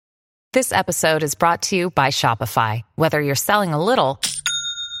This episode is brought to you by Shopify. Whether you're selling a little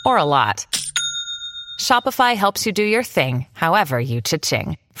or a lot, Shopify helps you do your thing, however you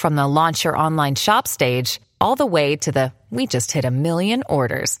cha-ching. From the launch your online shop stage, all the way to the we just hit 1 million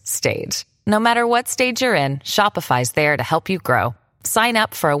orders stage. No matter what stage you're in, Shopify's there to help you grow. Sign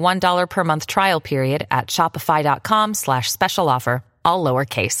up for a $1 per month trial period at shopify.com/special offer, all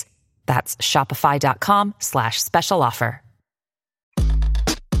lowercase. That's shopify.com/special offer.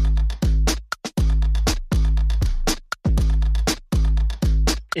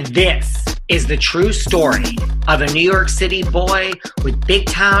 This is the true story of a New York City boy with big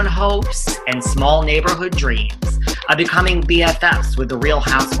town hopes and small neighborhood dreams of becoming BFFs with the Real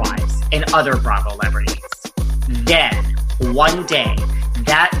Housewives and other Bravolebrities. Then, one day,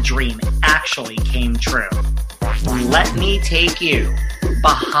 that dream actually came true. Let me take you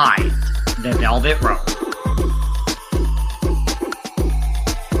behind the velvet rope.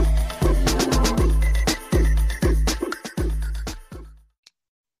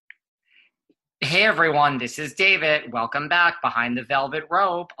 Hey everyone, this is David. Welcome back behind the velvet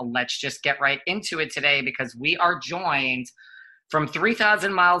rope. Let's just get right into it today because we are joined from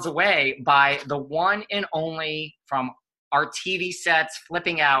 3,000 miles away by the one and only from our TV sets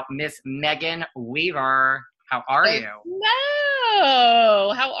flipping out, Miss Megan Weaver. How are you?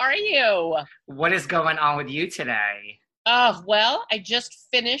 Hello. How are you? What is going on with you today? Well, I just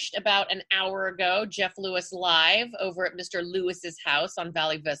finished about an hour ago Jeff Lewis Live over at Mr. Lewis's house on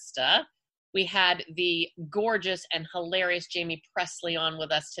Valley Vista. We had the gorgeous and hilarious Jamie Presley on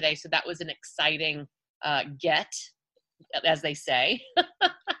with us today, so that was an exciting get, as they say.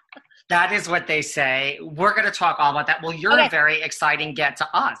 That is what they say. We're going to talk all about that. Well, you're a very exciting get to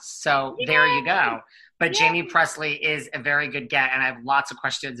us, so there you go. But Jamie Presley is a very good get, and I have lots of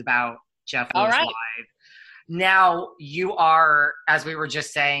questions about Jeff Lewis Live. Now, you are, as we were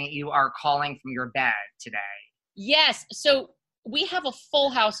just saying, you are calling from your bed today. Yes, so we have a full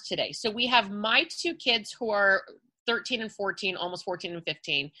house today. So we have my two kids who are 13 and 14, almost 14 and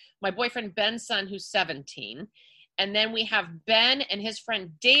 15. My boyfriend Ben's son, who's 17. And then we have Ben and his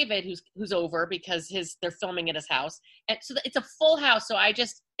friend David, who's over because they're filming at his house. And so it's a full house. So I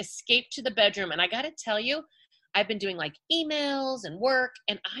just escaped to the bedroom. And I got to tell you, I've been doing like emails and work.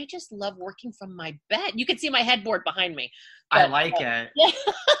 And I just love working from my bed. You can see my headboard behind me. But, I like it. Yeah.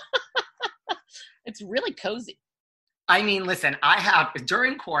 It's really cozy. I mean, listen,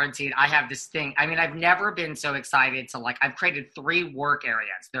 during quarantine, I have this thing. I mean, I've never been so excited to I've created 3 work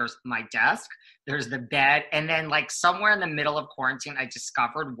areas. There's my desk, there's the bed, and then somewhere in the middle of quarantine, I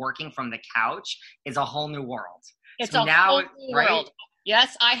discovered working from the couch is a whole new world. It's a whole new world.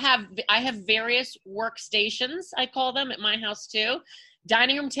 Yes, I have various workstations, I call them, at my house too.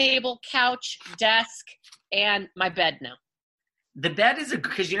 Dining room table, couch, desk, and my bed now. The bed is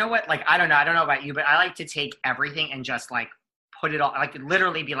because you know what? I don't know about you, but I like to take everything and just put it all,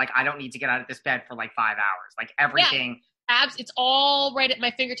 literally be I don't need to get out of this bed for 5 hours. Everything. Yeah, it's all right at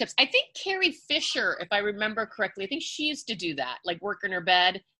my fingertips. I think Carrie Fisher, if I remember correctly, I think she used to do that, work in her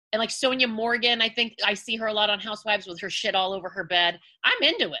bed. And Sonia Morgan, I think I see her a lot on Housewives with her shit all over her bed. I'm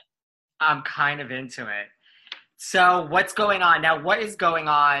into it. I'm kind of into it. So what's going on now? What is going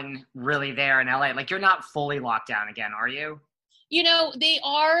on really there in LA? You're not fully locked down again, are you? You know, they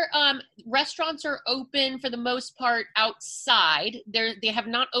are, restaurants are open for the most part outside. They have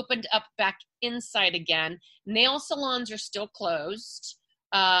not opened up back inside again. Nail salons are still closed.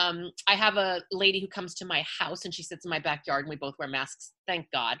 I have a lady who comes to my house and she sits in my backyard and we both wear masks, thank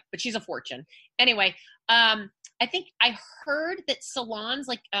God, but she's a fortune. Anyway, I think I heard that salons,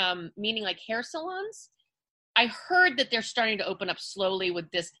 meaning hair salons, I heard that they're starting to open up slowly with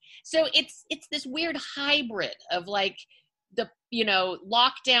this. So it's this weird hybrid of the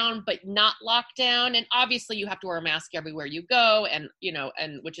lockdown but not lockdown, and obviously you have to wear a mask everywhere you go, and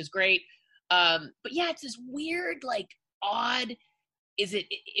which is great, but yeah, it's this weird odd,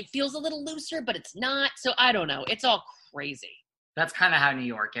 it feels a little looser but it's not, so I don't know, it's all crazy. That's kind of how New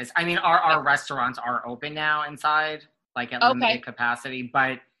York is. I mean, our restaurants are open now inside at limited capacity,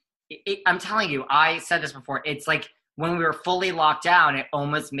 but I'm telling you, I said this before, it's when we were fully locked down, it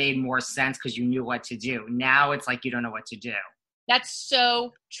almost made more sense because you knew what to do. Now it's you don't know what to do. That's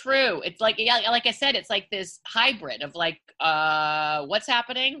so true. It's like I said, it's this hybrid of what's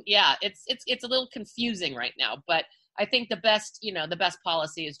happening. Yeah, it's a little confusing right now, but I think the best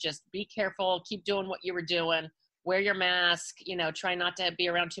policy is just be careful, keep doing what you were doing, wear your mask, try not to be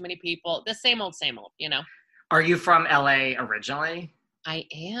around too many people. The same old, Are you from LA originally? I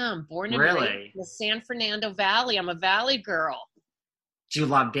am born and raised in the San Fernando Valley. I'm a Valley girl. Do you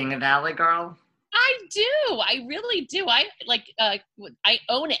love being a Valley girl? I do. I really do. I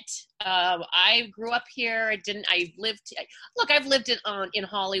own it. I grew up here. I've lived in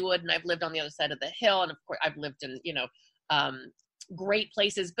Hollywood, and I've lived on the other side of the hill. And of course I've lived in, great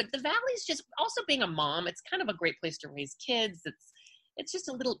places, but the Valley's just also being a mom. It's kind of a great place to raise kids. It's just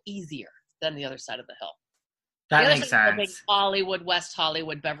a little easier than the other side of the hill. That makes sense. Hollywood, West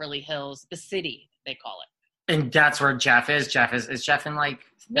Hollywood, Beverly Hills, the city, they call it. And that's where Jeff is. Is Jeff in like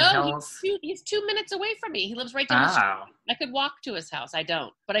the hills? He's 2 minutes away from me. He lives right down the street. I could walk to his house. I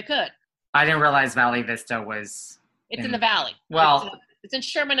don't, but I could. I didn't realize Valley Vista was. It's in the Valley. Well, it's in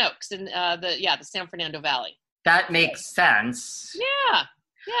Sherman Oaks in the San Fernando Valley. That makes sense.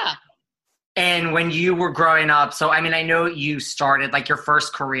 Yeah. And when you were growing up, so I mean, I know you started like your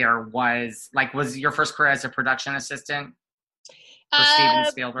first career was your first career as a production assistant for Steven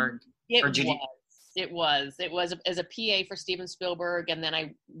Spielberg? It was as a PA for Steven Spielberg, and then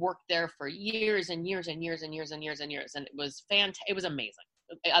I worked there for years and years and years and years and years and years, and it was fantastic. It was amazing.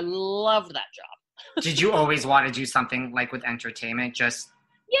 I loved that job. Did you always want to do something like with entertainment?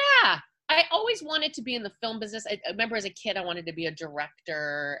 Yeah. I always wanted to be in the film business. I remember as a kid, I wanted to be a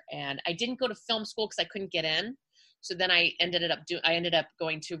director, and I didn't go to film school because I couldn't get in. So then I ended up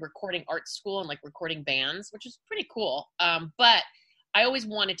going to recording art school and like recording bands, which is pretty cool. But I always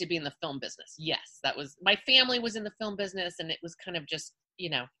wanted to be in the film business. Yes, my family was in the film business, and it was kind of just,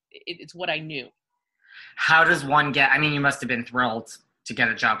 it's what I knew. How does one you must have been thrilled to get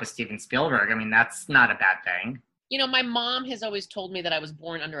a job with Steven Spielberg. I mean, that's not a bad thing. My mom has always told me that I was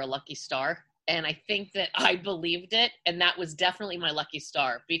born under a lucky star. And I think that I believed it. And that was definitely my lucky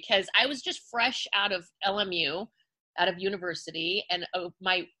star, because I was just fresh out of LMU, out of university. And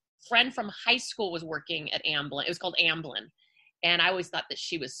my friend from high school was working at Amblin. It was called Amblin. And I always thought that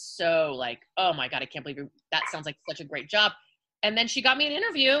she was so like, oh my God, I can't believe that sounds like such a great job. And then she got me an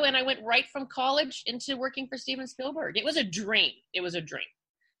interview, and I went right from college into working for Steven Spielberg. It was a dream.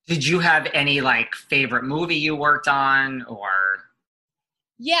 Did you have any favorite movie you worked on, or?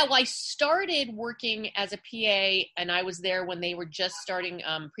 Yeah, well, I started working as a PA, and I was there when they were just starting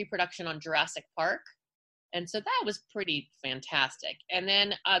pre-production on Jurassic Park. And so that was pretty fantastic. And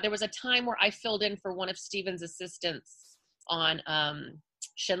then there was a time where I filled in for one of Steven's assistants on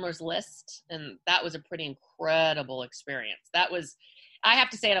Schindler's List, and that was a pretty incredible experience. I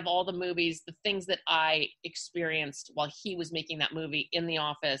have to say, out of all the movies, the things that I experienced while he was making that movie in the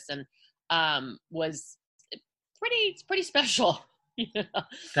office and was pretty special.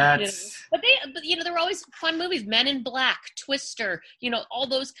 But there were always fun movies. Men in Black, Twister, all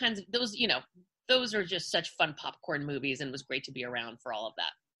those kinds of those are just such fun popcorn movies, and it was great to be around for all of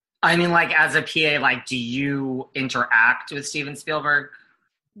that. I mean, as a PA, do you interact with Steven Spielberg?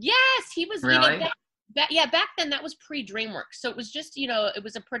 Yes, he was. Really? Back then that was pre-DreamWorks. So it was just, it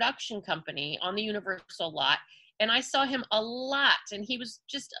was a production company on the Universal lot. And I saw him a lot, and he was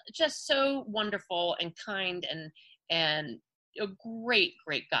just so wonderful and kind and a great,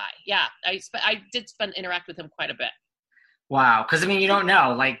 great guy. Yeah. I did interact with him quite a bit. Wow. Cause you don't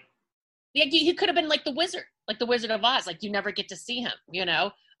know, yeah, he could have been like the Wizard of Oz. You never get to see him,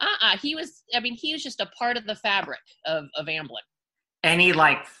 he was just a part of the fabric of Amblin. Any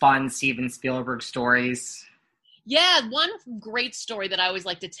fun Steven Spielberg stories? Yeah, one great story that I always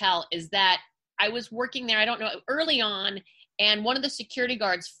like to tell is that I was working there, I don't know, early on, and one of the security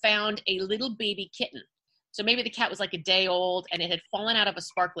guards found a little baby kitten. So maybe the cat was a day old, and it had fallen out of a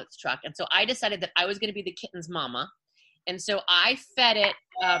Sparkletts truck. And so I decided that I was going to be the kitten's mama. And so I fed it,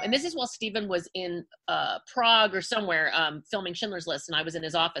 and this is while Steven was in Prague or somewhere filming Schindler's List, and I was in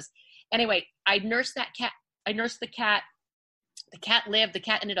his office. Anyway, I nursed that cat. I nursed the cat. The cat lived. The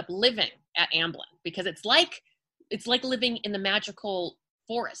cat ended up living at Amblin, because it's like living in the magical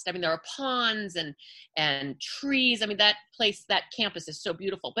forest. There are ponds and trees. That place, that campus is so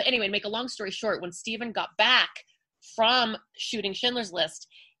beautiful. But anyway, to make a long story short, when Steven got back from shooting Schindler's List,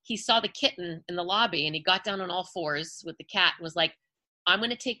 he saw the kitten in the lobby, and he got down on all fours with the cat and was like, I'm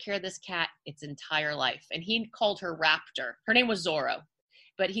going to take care of this cat its entire life. And he called her Raptor. Her name was Zorro.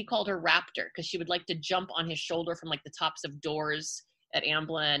 But he called her Raptor because she would like to jump on his shoulder from the tops of doors at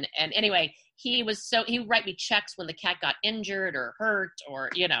Amblin. And anyway, he would write me checks when the cat got injured or hurt or,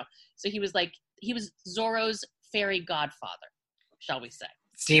 so he was Zorro's fairy godfather, shall we say.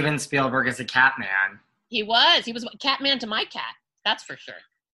 Steven Spielberg is a cat man. He was a cat man to my cat. That's for sure.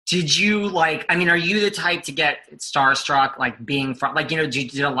 Did you are you the type to get starstruck, being from,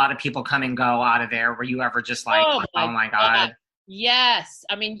 did a lot of people come and go out of there? Were you ever just oh my God. Yes.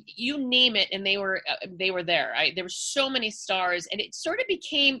 You name it, and they were there. There were so many stars, and it sort of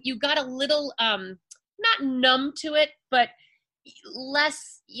became, you got a little, not numb to it, but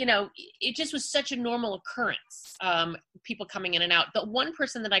less, it just was such a normal occurrence. People coming in and out. The one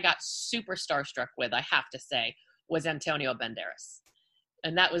person that I got super starstruck with, I have to say, was Antonio Banderas.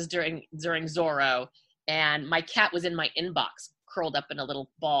 And that was during Zorro. And my cat was in my inbox, curled up in a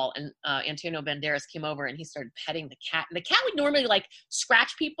little ball. And Antonio Banderas came over and he started petting the cat. And the cat would normally like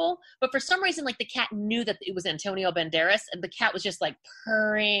scratch people, but for some reason, like the cat knew that it was Antonio Banderas, and the cat was just like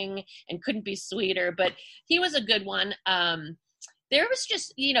purring and couldn't be sweeter. But he was a good one. There was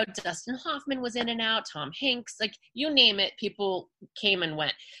just, Dustin Hoffman was in and out, Tom Hanks, like you name it, people came and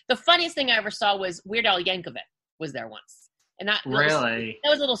went. The funniest thing I ever saw was Weird Al Yankovic was there once. And that was a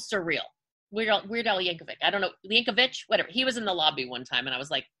little surreal. Weird Al Yankovic. I don't know, Yankovic, whatever. He was in the lobby one time and I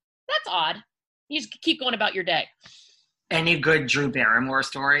was like, that's odd. You just keep going about your day. Any good Drew Barrymore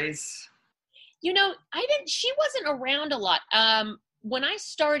stories? She wasn't around a lot. When I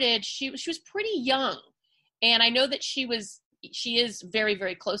started, she was pretty young. And I know that she is very,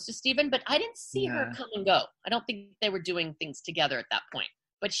 very close to Steven, but I didn't see her come and go. I don't think they were doing things together at that point.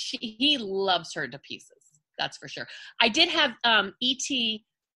 But he loves her to pieces. That's for sure. I did have E.T.,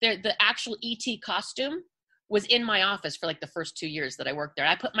 the actual E.T. costume was in my office for like the first 2 years that I worked there.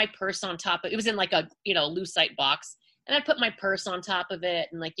 I put my purse on top of it. It was in like a, lucite box. And I put my purse on top of it.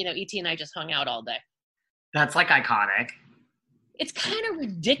 And like, E.T. and I just hung out all day. That's like iconic. It's kind of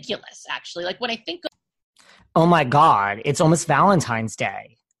ridiculous, actually. Like when I think of, oh my God, it's almost Valentine's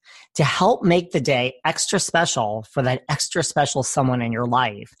Day. To help make the day extra special for that extra special someone in your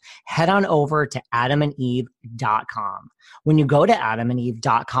life, head on over to adamandeve.com. When you go to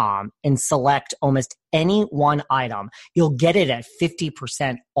adamandeve.com and select almost any one item, you'll get it at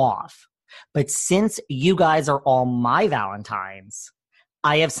 50% off. But since you guys are all my Valentines,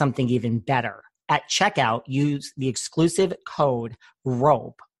 I have something even better. At checkout, use the exclusive code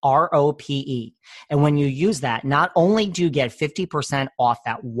ROPE, ROPE. And when you use that, not only do you get 50% off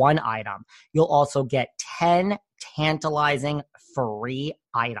that one item, you'll also get 10 tantalizing free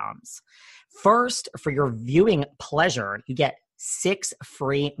items. First, for your viewing pleasure, you get 6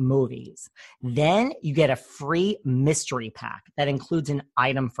 free movies. Then you get a free mystery pack that includes an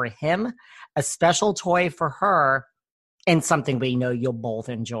item for him, a special toy for her, and something we know you'll both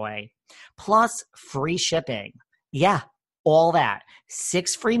enjoy. Plus free shipping. Yeah, all that.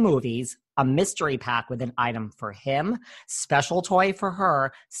 6 free movies, a mystery pack with an item for him, special toy for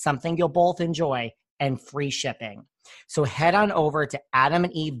her, something you'll both enjoy, and free shipping. So head on over to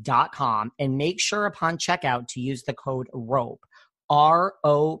adamandeve.com and make sure upon checkout to use the code ROPE,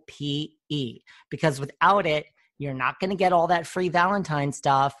 ROPE, because without it, you're not going to get all that free Valentine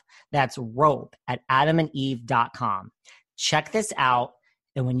stuff. That's ROPE at adamandeve.com. Check this out,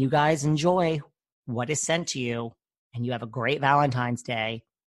 and when you guys enjoy what is sent to you, and you have a great Valentine's Day,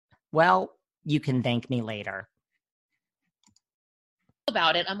 well, you can thank me later.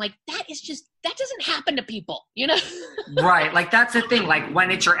 About it, I'm like, that doesn't happen to people, Right. Like that's the thing. Like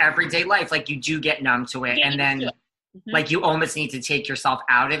when it's your everyday life, like you do get numb to it. And then like you almost need to take yourself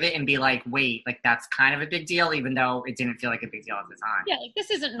out of it and be like, wait, like that's kind of a big deal, even though it didn't feel like a big deal at the time. Yeah. Like this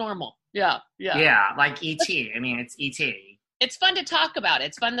isn't normal. Yeah. Yeah. Like E.T. I mean, it's E.T. It's fun to talk about.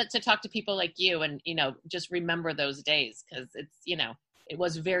 It's fun to talk to people like you and, just remember those days because it's, it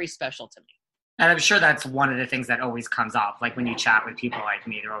was very special to me. And I'm sure that's one of the things that always comes up. Like when you chat with people like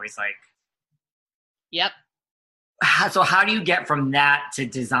me, they're always like, yep. So how do you get from that to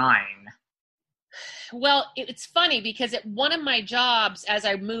design? Well, it's funny because at one of my jobs, as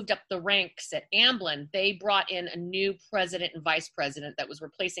I moved up the ranks at Amblin, they brought in a new president and vice president that was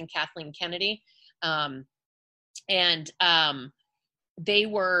replacing Kathleen Kennedy. They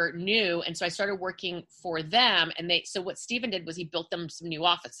were new. And so I started working for them. And so what Steven did was he built them some new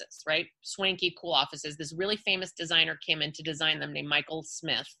offices, right? Swanky, cool offices. This really famous designer came in to design them named Michael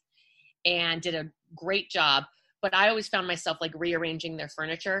Smith and did a great job. But I always found myself like rearranging their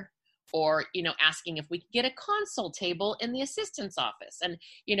furniture or, asking if we could get a console table in the assistant's office. And,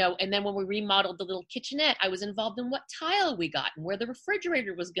 and then when we remodeled the little kitchenette, I was involved in what tile we got and where the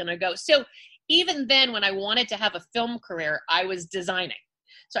refrigerator was going to go. So even then, when I wanted to have a film career, I was designing.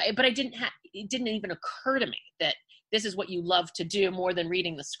 But it didn't even occur to me that this is what you love to do more than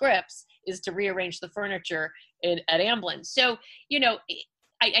reading the scripts is to rearrange the furniture at Amblin. So,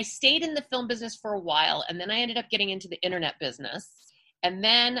 I stayed in the film business for a while, and then I ended up getting into the internet business. And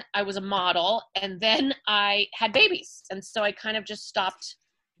then I was a model, and then I had babies. And so I kind of just stopped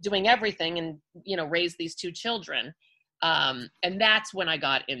doing everything and, raised these 2 children. And that's when I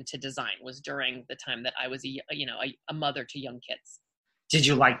got into design, was during the time that I was a mother to young kids. Did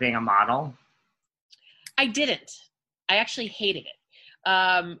you like being a model? I didn't. I actually hated it.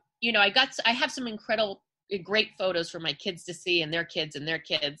 I have some incredible great photos for my kids to see and their kids and their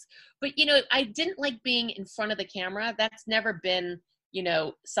kids. But, I didn't like being in front of the camera. That's never been,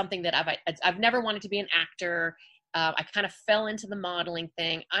 something that I've never wanted to be an actor. I kind of fell into the modeling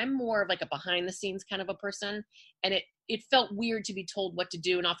thing. I'm more of like a behind the scenes kind of a person. And it felt weird to be told what to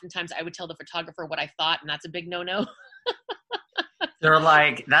do. And oftentimes I would tell the photographer what I thought, and that's a big no-no. They're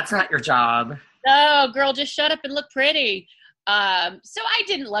like, that's not your job. Oh, girl, just shut up and look pretty. So I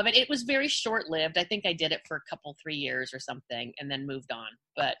didn't love it. It was very short-lived. I think I did it for 3 years or something and then moved on.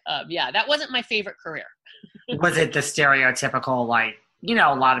 But yeah, that wasn't my favorite career. Was it the stereotypical, like, a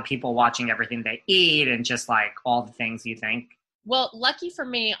lot of people watching everything they eat and just like all the things you think? Well, lucky for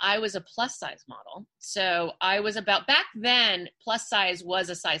me, I was a plus size model. So I was back then, plus size was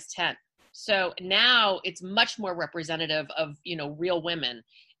a size 10. So now it's much more representative of, real women.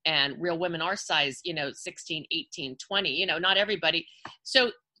 And real women are size, 16, 18, 20, not everybody.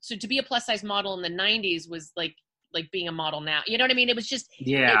 So to be a plus size model in the 90s was like being a model now. You know what I mean? It was just,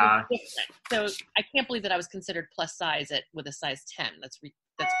 yeah. It was different. So I can't believe that I was considered plus size with a size 10. That's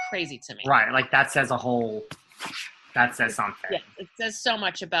crazy to me. Right. Like that says something. Yeah, it says so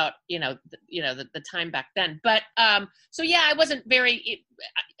much about, the time back then. But, so yeah, I wasn't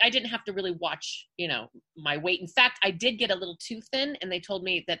I didn't have to really watch, my weight. In fact, I did get a little too thin, and they told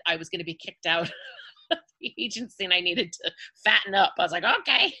me that I was going to be kicked out of the agency and I needed to fatten up. I was like,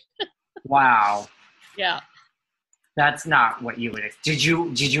 okay. Wow. Yeah. That's not what you would. Did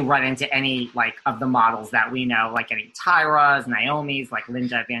you run into any like of the models that we know, like any Tyras, Naomi's, like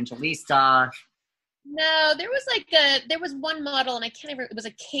Linda Evangelista? No, there was one model, and I can't even. It was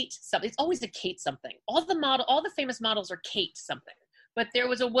a Kate something. It's always a Kate something. All the famous models are Kate something. But there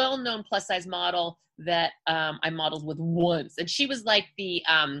was a well-known plus size model that I modeled with once, and she was like the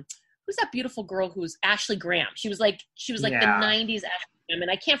who's that beautiful girl who's Ashley Graham? She was like the 90s Ashley Graham,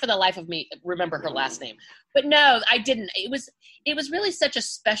 and I can't for the life of me remember her last name. But no, I didn't. It was really such a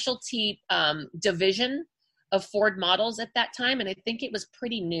specialty division of Ford models at that time, and I think it was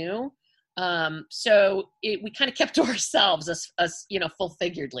pretty new. So we kind of kept to ourselves as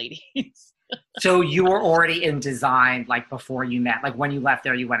full-figured ladies. So you were already in design, like before you met, like when you left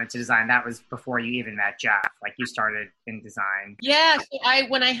there, you went into design. That was before you even met Jeff. Like you started in design. Yeah. So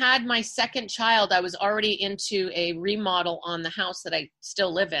when I had my second child, I was already into a remodel on the house that I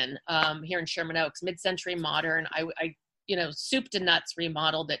still live in, here in Sherman Oaks, mid-century modern. I soup to nuts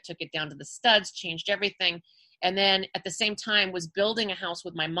remodeled it, took it down to the studs, changed everything. And then at the same time was building a house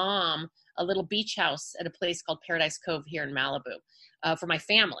with my mom, a little beach house at a place called Paradise Cove here in Malibu, for my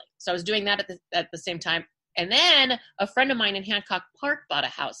family. So I was doing that at the same time. And then a friend of mine in Hancock Park bought a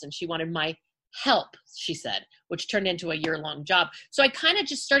house, and she wanted my help, she said, which turned into a year-long job. So I kind of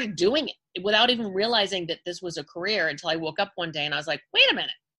just started doing it without even realizing that this was a career until I woke up one day and I was like, wait a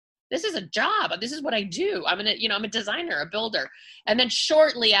minute. This is a job. This is what I do. I'm a designer, a builder. And then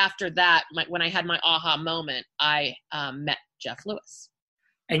shortly after that, when I had my aha moment, I met Jeff Lewis.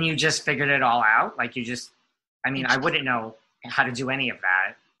 And you just figured it all out? Like I wouldn't know how to do any of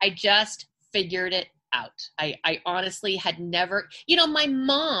that. I just figured it out. I honestly had never, my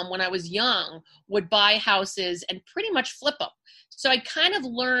mom, when I was young, would buy houses and pretty much flip them. So I kind of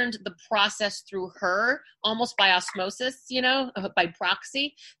learned the process through her, almost by osmosis, by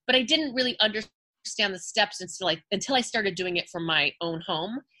proxy, but I didn't really understand the steps until I started doing it for my own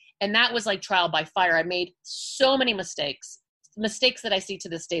home. And that was like trial by fire. I made so many mistakes that I see to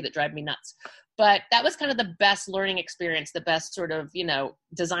this day that drive me nuts. But that was kind of the best learning experience, the best sort of,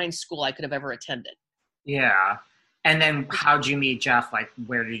 design school I could have ever attended. Yeah. And then how'd you meet Jeff? Like,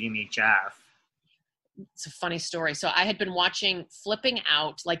 where did you meet Jeff? It's a funny story. So I had been watching Flipping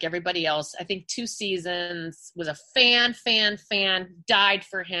Out like everybody else. I think 2 seasons, was a fan, died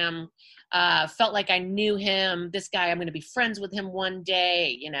for him. Felt like I knew him. This guy, I'm going to be friends with him one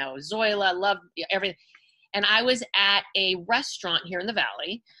day. Zoila, loved everything. And I was at a restaurant here in the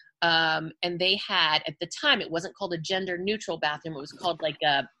Valley. And they had, at the time, it wasn't called a gender neutral bathroom. It was called like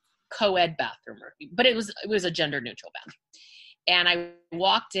a co-ed bathroom, but it was a gender neutral bathroom. And I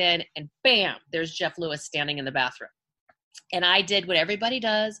walked in and bam, there's Jeff Lewis standing in the bathroom. And I did what everybody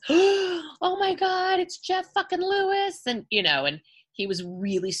does. Oh my God, it's Jeff fucking Lewis. And, and he was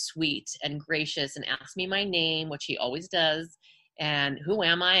really sweet and gracious and asked me my name, which he always does. And who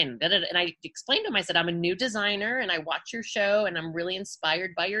am I? And I explained to him, I said, I'm a new designer and I watch your show and I'm really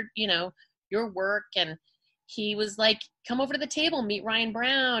inspired by your work. And he was like, come over to the table, meet Ryan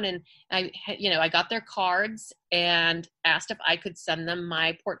Brown. And I got their cards and asked if I could send them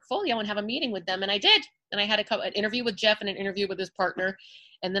my portfolio and have a meeting with them. And I did. And I had an interview with Jeff and an interview with his partner.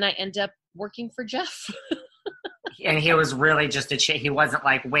 And then I ended up working for Jeff. And he was really just he wasn't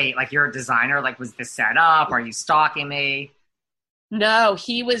like, wait, like you're a designer? Like, was this set up? Are you stalking me? No,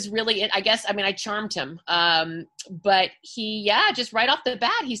 he was really, I guess, I mean, I charmed him. But he, just right off the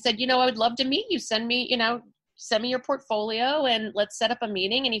bat, he said, I would love to meet you. Send me your portfolio and let's set up a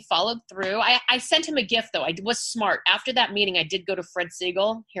meeting. And he followed through. I sent him a gift, though. I was smart. After that meeting, I did go to Fred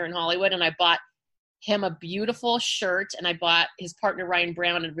Siegel here in Hollywood, and I bought him a beautiful shirt, and I bought his partner, Ryan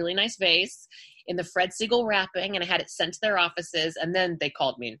Brown, a really nice vase in the Fred Siegel wrapping, and I had it sent to their offices, and then they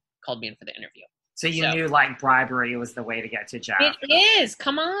called me in for the interview. So you knew like bribery was the way to get to Jeff. It is.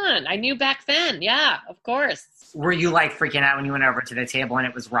 Come on. I knew back then. Yeah, of course. Were you like freaking out when you went over to the table and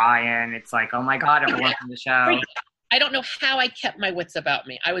it was Ryan? It's like, oh my God, everyone from the show. I don't know how I kept my wits about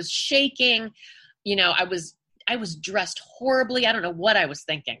me. I was shaking. I was dressed horribly. I don't know what I was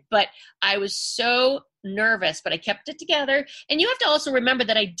thinking, but I was so nervous, but I kept it together. And you have to also remember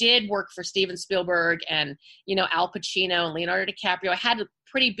that I did work for Steven Spielberg and, Al Pacino and Leonardo DiCaprio. I had a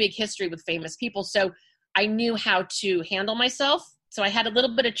pretty big history with famous people, so I knew how to handle myself. So I had a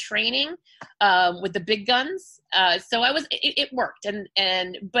little bit of training with the big guns. So it worked.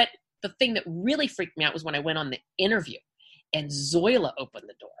 But the thing that really freaked me out was when I went on the interview and Zoila opened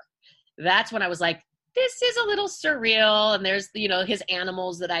the door. That's when I was like, this is a little surreal. And there's, his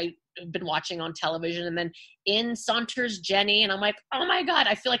animals that I've been watching on television. And then in saunters Jenny. And I'm like, oh my God,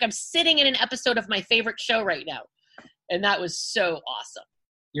 I feel like I'm sitting in an episode of my favorite show right now. And that was so awesome.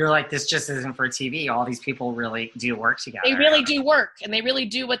 You're like, this just isn't for TV. All these people really do work together. They really do work, and they really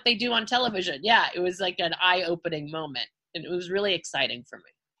do what they do on television. Yeah, it was like an eye-opening moment, and it was really exciting for me.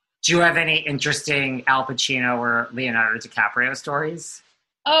 Do you have any interesting Al Pacino or Leonardo DiCaprio stories?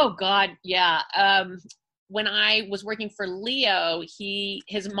 Oh, God, yeah. When I was working for Leo,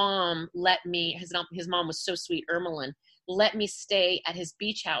 his mom let me, his mom was so sweet, Ermeline, let me stay at his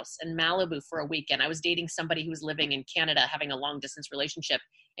beach house in Malibu for a weekend. I was dating somebody who was living in Canada, having a long-distance relationship,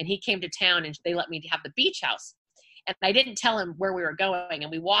 and he came to town, and they let me have the beach house. And I didn't tell him where we were going,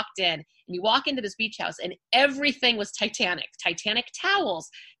 and we walked in, and you walk into this beach house, and everything was Titanic towels,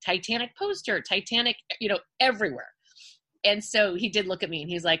 Titanic poster, Titanic, everywhere. And so he did look at me, and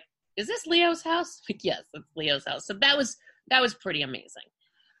he's like, is this Leo's house? Like, yes, it's Leo's house. So that was pretty amazing.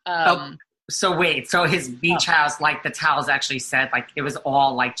 So wait, so his beach house, like the towels actually said, like it was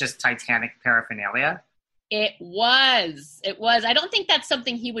all like just Titanic paraphernalia? It was. I don't think that's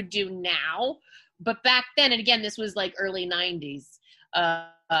something he would do now, but back then, and again, this was like early 90s,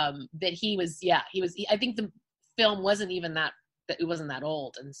 that he was, I think the film wasn't even that it wasn't that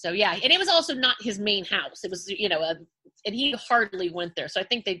old. And so, yeah, and it was also not his main house. It was, and he hardly went there. So I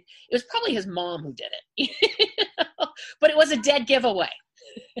think it was probably his mom who did it, but it was a dead giveaway.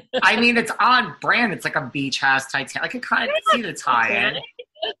 I mean, it's on brand. It's like a beach house Titanic. I can kind of see the tie-in.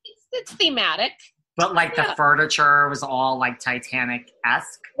 It's thematic. But like the furniture was all like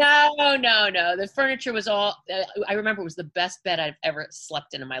Titanic-esque? No. The furniture was all, I remember it was the best bed I've ever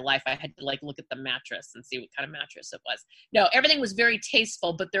slept in my life. I had to like look at the mattress and see what kind of mattress it was. No, everything was very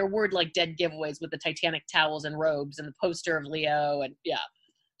tasteful, but there were like dead giveaways with the Titanic towels and robes and the poster of Leo. And yeah,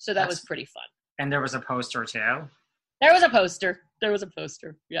 so that was pretty fun. And there was a poster too? There was a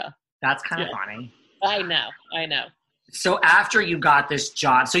poster. Yeah. That's kind of funny. I know. So after you got this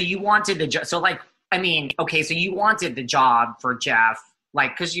job, so you wanted the job, so like, I mean, okay, so you wanted the job for Jeff,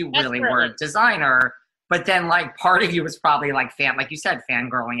 like, because you really were a designer, but then, like, part of you was probably, like, like you said,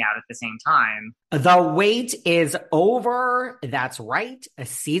 fangirling out at the same time. The wait is over. That's right.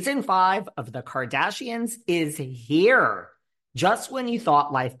 Season 5 of The Kardashians is here. Just when you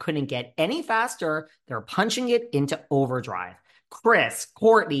thought life couldn't get any faster, they're punching it into overdrive. Kris,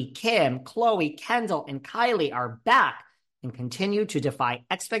 Kourtney, Kim, Khloe, Kendall, and Kylie are back and continue to defy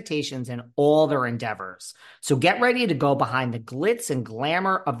expectations in all their endeavors. So get ready to go behind the glitz and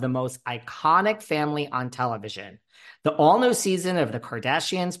glamour of the most iconic family on television. The all-new season of The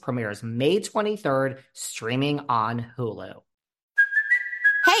Kardashians premieres May 23rd, streaming on Hulu.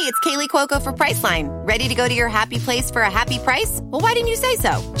 Hey, it's Kaylee Cuoco for Priceline. Ready to go to your happy place for a happy price? Well, why didn't you say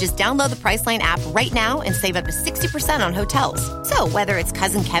so? Just download the Priceline app right now and save up to 60% on hotels. So whether it's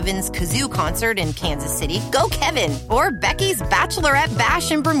Cousin Kevin's Kazoo Concert in Kansas City, go Kevin, or Becky's Bachelorette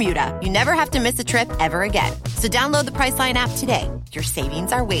Bash in Bermuda, you never have to miss a trip ever again. So download the Priceline app today. Your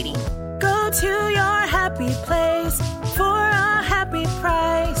savings are waiting. Go to your happy place for a happy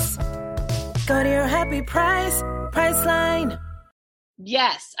price. Go to your happy price, Priceline.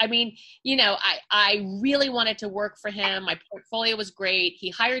 Yes. I mean, I really wanted to work for him. My portfolio was great. He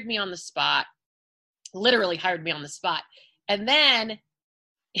hired me on the spot, literally hired me on the spot. And then,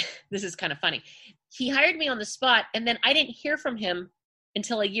 this is kind of funny. He hired me on the spot, and then I didn't hear from him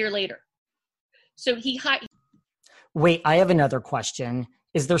until a year later. So Wait, I have another question.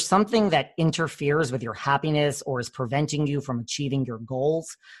 Is there something that interferes with your happiness or is preventing you from achieving your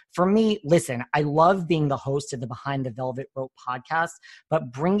goals? For me, listen, I love being the host of the Behind the Velvet Rope podcast,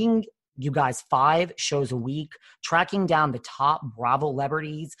 but bringing you guys 5 shows a week, tracking down the top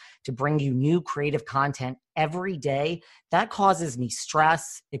Bravolebrities to bring you new creative content every day, that causes me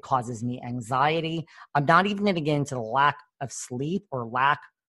stress. It causes me anxiety. I'm not even going to get into the lack of sleep or lack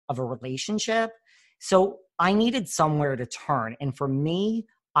of a relationship. So I needed somewhere to turn. And for me,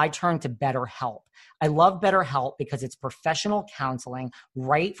 I turned to BetterHelp. I love BetterHelp because it's professional counseling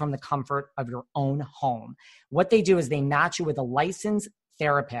right from the comfort of your own home. What they do is they match you with a licensed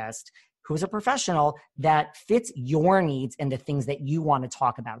therapist who's a professional that fits your needs and the things that you want to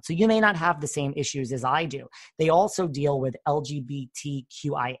talk about. So you may not have the same issues as I do. They also deal with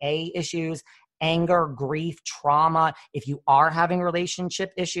LGBTQIA issues, anger, grief, trauma. If you are having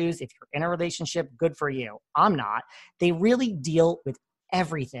relationship issues, if you're in a relationship, good for you. I'm not. They really deal with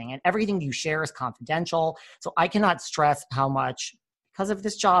everything, and everything you share is confidential. So I cannot stress how much, because of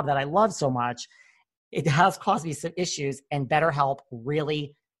this job that I love so much, it has caused me some issues, and BetterHelp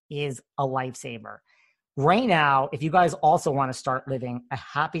really is a lifesaver. Right now, if you guys also want to start living a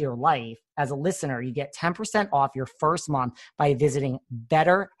happier life, as a listener, you get 10% off your first month by visiting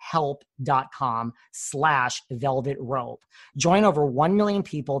betterhelp.com/velvetrope. Join over 1 million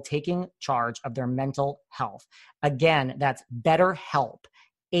people taking charge of their mental health. Again, that's BetterHelp,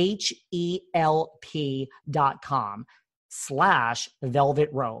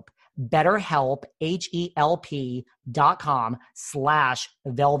 HELP.com/velvetrope. BetterHelp,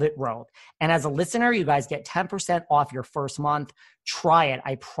 HELP.com/velvetrope. And as a listener, you guys get 10% off your first month. Try it.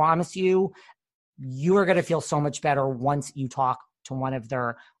 I promise you, you are going to feel so much better once you talk to one of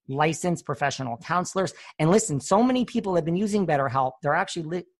their licensed professional counselors. And listen, so many people have been using BetterHelp. They're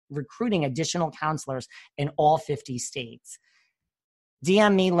actually recruiting additional counselors in all 50 states.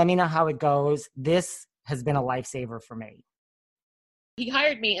 DM me. Let me know how it goes. This has been a lifesaver for me. He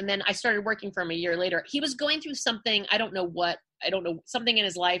hired me, and then I started working for him a year later. He was going through something, I don't know, something in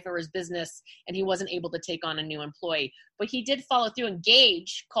his life or his business, and he wasn't able to take on a new employee. But he did follow through, and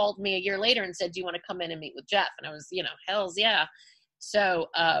Gage called me a year later and said, do you want to come in and meet with Jeff? And I was, hells yeah. So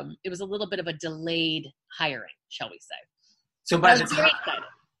it was a little bit of a delayed hiring, shall we say. So by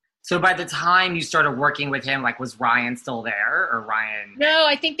the time you started working with him, was Ryan still there, or Ryan? No,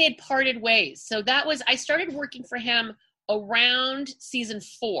 I think they had parted ways. So I started working for him around season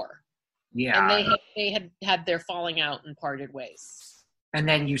 4. Yeah. And they had their falling out and parted ways. And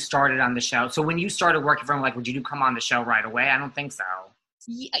then you started on the show. So when you started working for him, did you come on the show right away? I don't think so.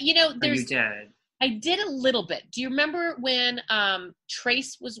 You did. I did a little bit. Do you remember when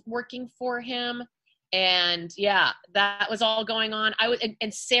Trace was working for him? And yeah, that was all going on.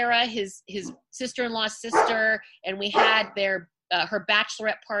 And Sarah, his sister-in-law's sister, and we had her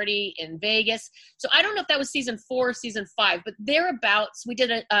bachelorette party in Vegas. So I don't know if that was season 4 or season 5, but thereabouts. We did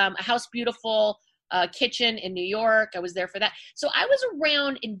a House Beautiful kitchen in New York. I was there for that. So I was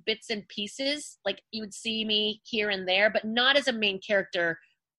around in bits and pieces. You would see me here and there, but not as a main character,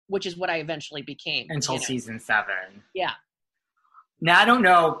 which is what I eventually became. Until season 7. Yeah. Now, I don't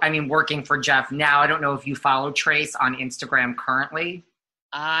know. Working for Jeff now, I don't know if you follow Trace on Instagram currently.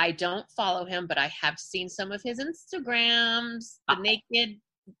 I don't follow him, but I have seen some of his Instagrams. The naked,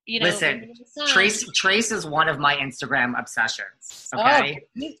 Listen, Trace is one of my Instagram obsessions. Okay.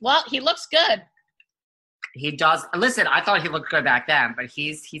 Oh, he looks good. He does. Listen, I thought he looked good back then, but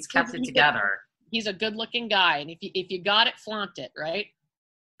he's kept it together. He's a good-looking guy, and if you got it, flaunt it, right?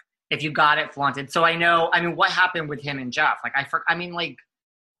 If you got it, flaunt it. So I know. What happened with him and Jeff? I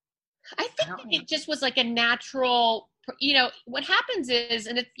think it just was a natural. What happens is,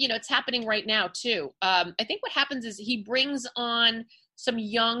 and it's happening right now too. I think what happens is he brings on some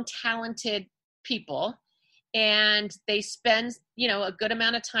young, talented people, and they spend, a good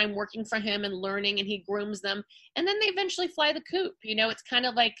amount of time working for him and learning, and he grooms them, and then they eventually fly the coop. It's kind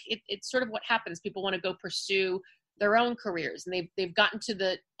of it's sort of what happens. People want to go pursue their own careers, and they've gotten to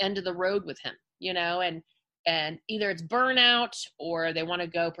the end of the road with him, and either it's burnout or they want to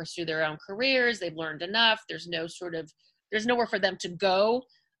go pursue their own careers. They've learned enough. There's nowhere for them to go.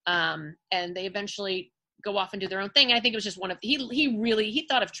 And they eventually go off and do their own thing. And I think it was just he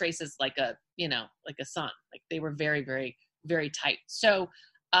thought of Trace as like a son. They were very, very, very tight. So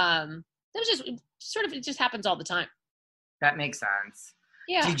that was just it just happens all the time. That makes sense.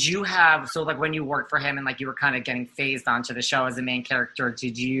 Yeah. Did you have, when you worked for him and you were kind of getting phased onto the show as a main character,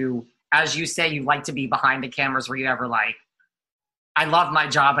 did you, as you say, you like to be behind the cameras, were you ever I love my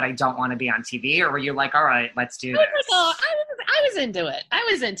job, but I don't want to be on TV? Or were you all right, let's do this? I I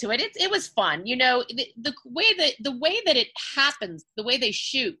was into it. It was fun. You know, the way that it happens, the way they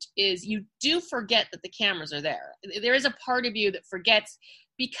shoot is you do forget that the cameras are there. There is a part of you that forgets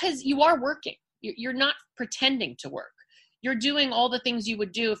because you are working. You're not pretending to work. You're doing all the things you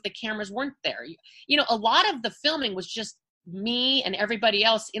would do if the cameras weren't there. You know, a lot of the filming was just me and everybody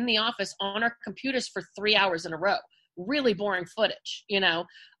else in the office on our computers for 3 hours in a row. Really boring footage, you know,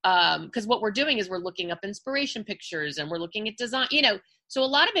 because what we're doing is we're looking up inspiration pictures and we're looking at design, you know, so a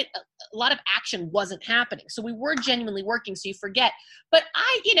lot of action wasn't happening. So we were genuinely working, so you forget. But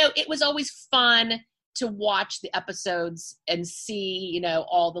it was always fun to watch the episodes and see, you know,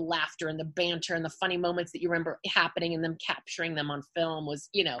 all the laughter and the banter and the funny moments that you remember happening and them capturing them on film was,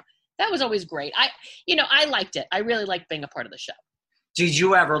 you know, that was always great. I liked it. I really liked being a part of the show. Did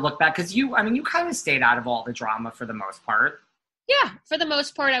you ever look back? Because you kind of stayed out of all the drama for the most part. Yeah, for the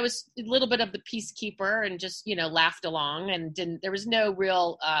most part, I was a little bit of the peacekeeper and just, you know, laughed along and there was no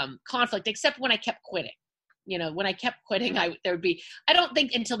real conflict except when I kept quitting. You know, when I kept quitting, I don't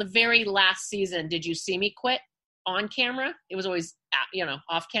think until the very last season did you see me quit on camera. It was always, you know,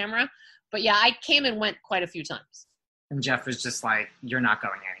 off camera. But yeah, I came and went quite a few times. And Jeff was just like, you're not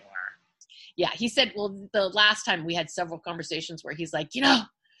going anywhere. Yeah, he said, well, the last time we had several conversations where he's like, you know,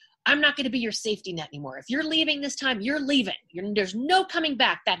 I'm not going to be your safety net anymore. If you're leaving this time, you're leaving. There's no coming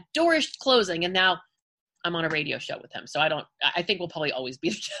back. That door is closing. And now I'm on a radio show with him. So I think we'll probably always be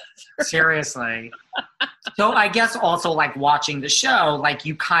together. Seriously. So I guess also like watching the show, like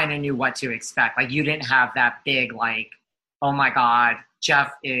you kind of knew what to expect. Like you didn't have that big like, oh my God,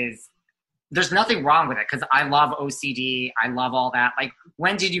 there's nothing wrong with it because I love OCD. I love all that. Like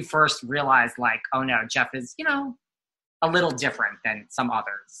when did you first realize like, oh no, Jeff is, you know, a little different than some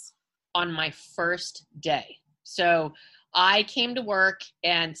others? On my first day. So I came to work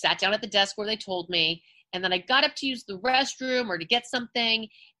and sat down at the desk where they told me. And then I got up to use the restroom or to get something.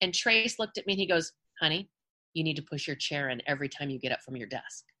 And Trace looked at me and he goes, honey, you need to push your chair in every time you get up from your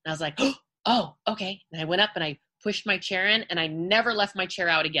desk. And I was like, oh, okay. And I went up and I pushed my chair in and I never left my chair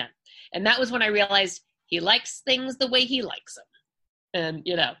out again. And that was when I realized he likes things the way he likes them. And,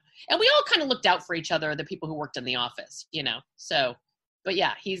 you know, and we all kind of looked out for each other, the people who worked in the office, you know. So, but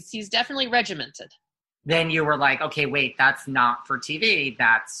yeah, he's definitely regimented. Then you were like, okay, wait, that's not for TV.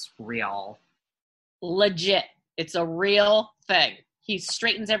 That's real. Legit. It's a real thing. He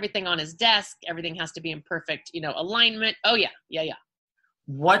straightens everything on his desk. Everything has to be in perfect, you know, alignment. Oh, yeah.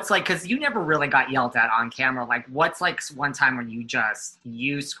 What's like, because you never really got yelled at on camera. Like, what's like one time when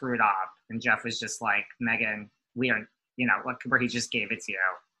you screwed up and Jeff was just like, Megan, we are, you know, like where he just gave it to you?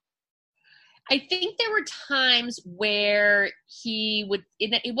 I think there were times where he would,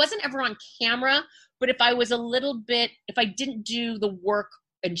 it wasn't ever on camera, but if I didn't do the work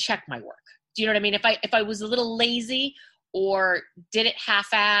and check my work, do you know what I mean? If I was a little lazy or did it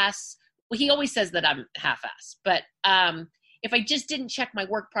half-ass, well, he always says that I'm half-ass, but if I just didn't check my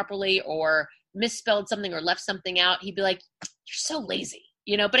work properly or misspelled something or left something out, he'd be like, you're so lazy,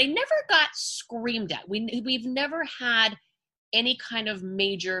 you know, but I never got screamed at. We've never had any kind of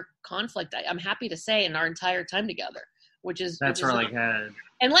major conflict, I'm happy to say, in our entire time together, that's really good.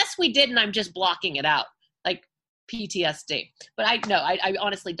 Unless we did and I'm just blocking it out, like PTSD. But I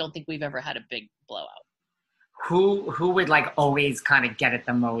honestly don't think we've ever had a big blowout. Who would like always kind of get it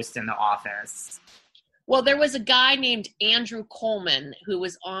the most in the office? Well, there was a guy named Andrew Coleman who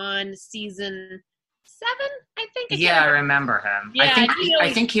was on season 7, I think. Yeah, I remember him. Yeah,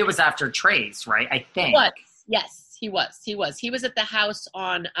 I think he was after Trace, right? I think. He was. Yes, he was. He was at the house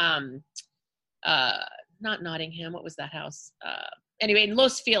on not Nottingham. What was that house? Anyway, in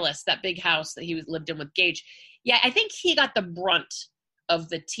Los Feliz, that big house that he lived in with Gage. Yeah, I think he got the brunt of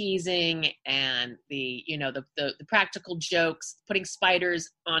the teasing and the, you know, the practical jokes, putting spiders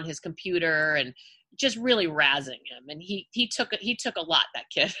on his computer and just really razzing him. And he took a lot, that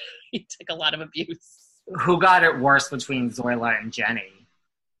kid. He took a lot of abuse. Who got it worse between Zoila and Jenny?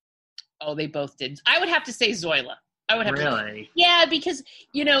 Oh, they both did. I would have to say Zoila. Really? Yeah, because,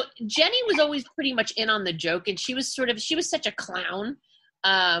 you know, Jenny was always pretty much in on the joke, and she was such a clown,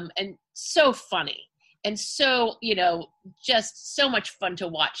 and so funny. And so, you know, just so much fun to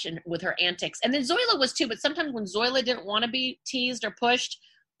watch and with her antics. And then Zoila was too, but sometimes when Zoila didn't want to be teased or pushed,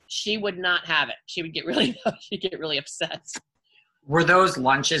 she would not have it. She would get really upset. Were those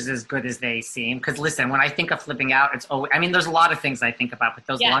lunches as good as they seem? Because listen, when I think of flipping out, there's a lot of things I think about, but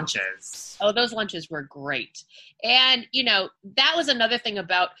those lunches. Oh, those lunches were great. And, you know, that was another thing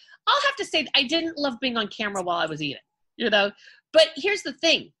about, I'll have to say, I didn't love being on camera while I was eating, you know, but here's the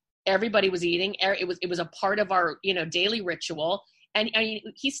thing. Everybody was eating. It was a part of our, you know, daily ritual. And I mean,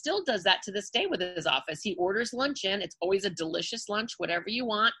 he still does that to this day with his office. He orders lunch in. It's always a delicious lunch, whatever you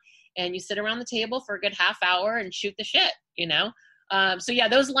want. And you sit around the table for a good half hour and shoot the shit, you know? So yeah,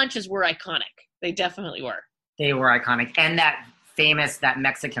 those lunches were iconic. They definitely were. They were iconic. And that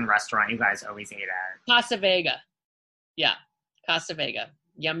Mexican restaurant you guys always ate at. Casa Vega. Yeah. Casa Vega.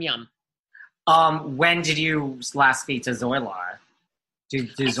 Yum, yum. When did you last speak to Zoila?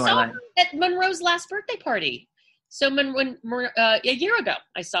 I saw her at Monroe's last birthday party. So a year ago,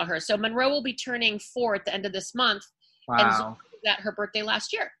 I saw her. So Monroe will be turning 4 at the end of this month. Wow. And Zoila was at her birthday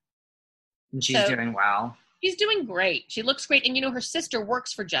last year. And she's doing well. She's doing great. She looks great. And, her sister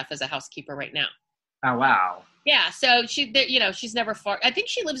works for Jeff as a housekeeper right now. Oh, wow. Yeah. So she's never far. I think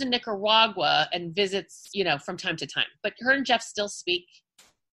she lives in Nicaragua and visits, from time to time. But her and Jeff still speak.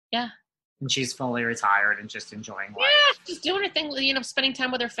 Yeah. And she's fully retired and just enjoying life. Yeah, she's doing her thing, spending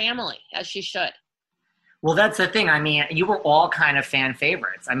time with her family, as she should. Well, that's the thing. I mean, you were all kind of fan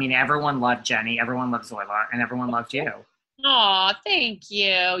favorites. I mean, everyone loved Jenny, everyone loved Zoila, and everyone loved you. Oh, thank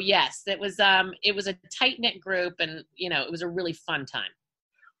you. Yes, it was a tight-knit group, and, it was a really fun time.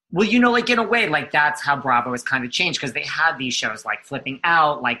 Well, in a way, that's how Bravo has kind of changed, because they had these shows like Flipping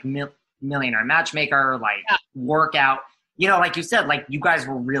Out, like Millionaire Matchmaker, Workout. Like you said, you guys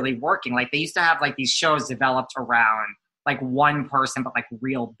were really working. They used to have these shows developed around one person, but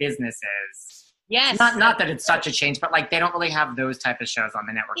real businesses. Yes. Not that it's such a change, but they don't really have those type of shows on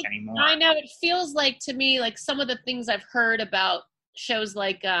the network anymore. I know. It feels to me some of the things I've heard about shows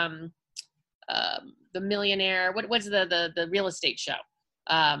The Millionaire. What's the real estate show?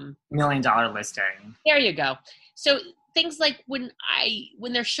 $1 Million Listing. There you go. So things when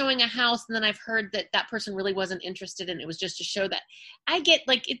they're showing a house and then I've heard that person really wasn't interested and it was just a show that I get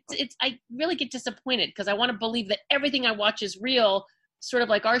I really get disappointed because I want to believe that everything I watch is real, sort of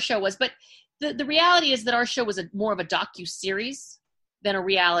like our show was. But the reality is that our show was more of a docu-series than a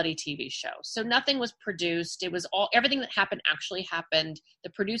reality TV show. So nothing was produced. It was everything that happened actually happened.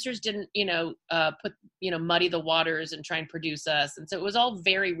 The producers didn't, muddy the waters and try and produce us. And so it was all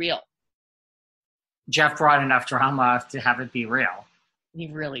very real. Jeff brought enough drama to have it be real. He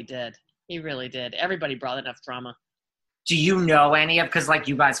really did. Everybody brought enough drama. Do you know any of, because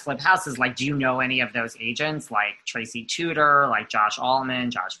you guys flip houses, do you know any of those agents, Tracy Tudor, Josh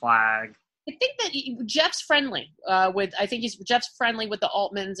Altman, Josh Flagg? I think that Jeff's friendly Jeff's friendly with the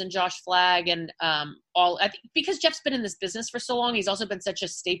Altmans and Josh Flagg and I think because Jeff's been in this business for so long, he's also been such a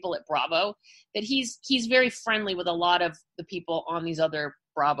staple at Bravo that he's very friendly with a lot of the people on these other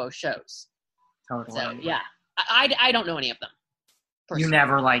Bravo shows. Totally. So yeah, I don't know any of them. Personally. You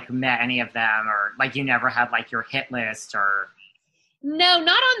never met any of them, or you never had your hit list, or? No,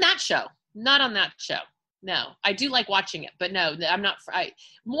 not on that show. Not on that show. No, I do like watching it, but no, I'm not.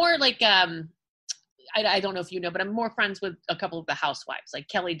 More I don't know if you know, but I'm more friends with a couple of the housewives.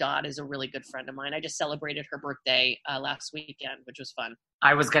 Kelly Dodd is a really good friend of mine. I just celebrated her birthday last weekend, which was fun.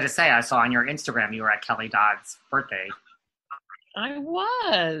 I was going to say, I saw on your Instagram you were at Kelly Dodd's birthday. I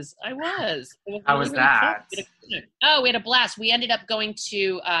was. How was that? We had a blast. We ended up going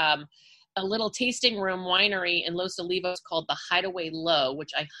to a little tasting room winery in Los Olivos called the Hideaway Low,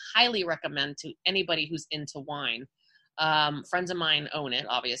 which I highly recommend to anybody who's into wine. Friends of mine own it,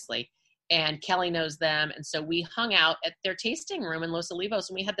 obviously, and Kelly knows them. And so we hung out at their tasting room in Los Olivos,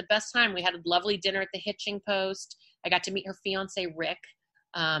 and we had the best time. We had a lovely dinner at the Hitching Post. I got to meet her fiance, Rick.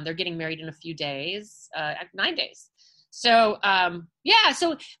 They're getting married in a few days, 9 days. So, and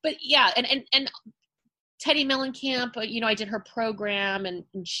Teddy Mellencamp, I did her program and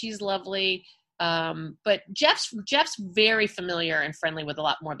she's lovely. But Jeff's very familiar and friendly with a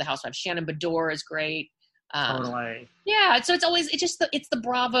lot more of the housewives. Shannon Bedore is great. Totally. Yeah. So it's the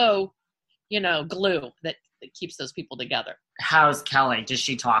Bravo, glue that keeps those people together. How's Kelly? Does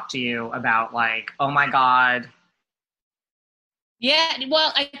she talk to you about oh my God? Yeah.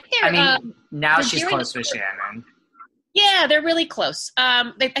 Well, now she's close with Shannon. Yeah, they're really close.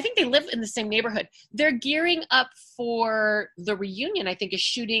 I think they live in the same neighborhood. They're gearing up for the reunion, I think, is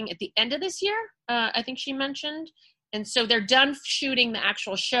shooting at the end of this year, I think she mentioned. And so they're done shooting the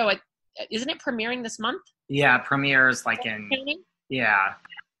actual show. Isn't it premiering this month? Yeah, premieres yeah.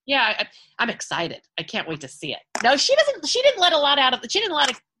 Yeah, I'm excited. I can't wait to see it. No, she didn't let a lot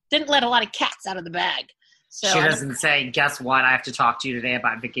of cats out of the bag. So she doesn't say, guess what? I have to talk to you today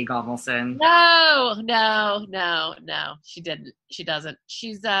about Vicky Gunvalson. No. She didn't. She doesn't.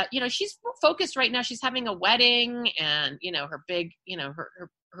 She's, she's focused right now. She's having a wedding and, her big,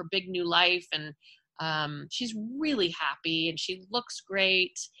 her big new life. And she's really happy and she looks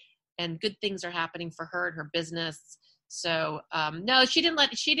great and good things are happening for her and her business. So, no, and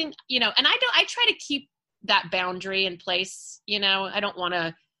I try to keep that boundary in place. You know, I don't want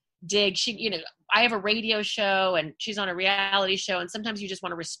to dig. I have a radio show and she's on a reality show, and sometimes you just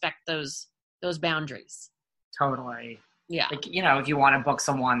want to respect those boundaries. Totally. Yeah. Like, you know, if you want to book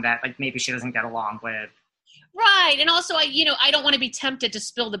someone that like maybe she doesn't get along with. Right. And also, I don't want to be tempted to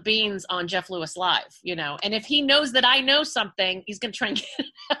spill the beans on Jeff Lewis Live, you know, and if he knows that I know something, he's going to try and get it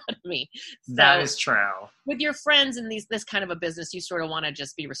out of me. So, that is true. With your friends in this kind of a business, you sort of want to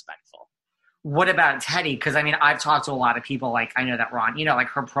just be respectful. What about Teddy? Because, I mean, I've talked to a lot of people, like, I know that Ron, you know, like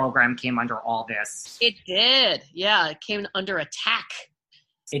her program came under all this. It did. Yeah. It came under attack.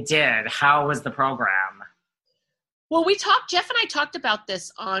 It did. How was the program? Well, Jeff and I talked about this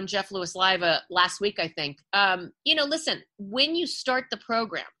on Jeff Lewis Live last week, I think. You know, listen, when you start the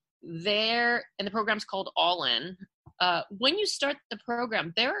program and the program's called All In, when you start the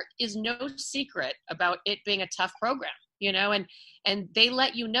program, there is no secret about it being a tough program, you know, and they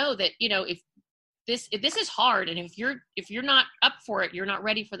let you know that, you know, if this is hard, and if you're not up for it, you're not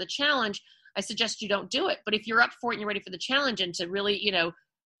ready for the challenge, I suggest you don't do it. But if you're up for it and you're ready for the challenge and to really, you know,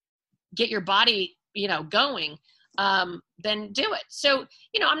 get your body, you know, going, then do it. So,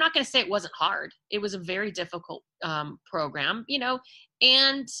 you know, I'm not going to say it wasn't hard. It was a very difficult program, you know,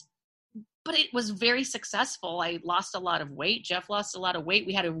 but it was very successful. I lost a lot of weight. Jeff lost a lot of weight.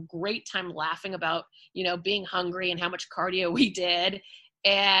 We had a great time laughing about, you know, being hungry and how much cardio we did.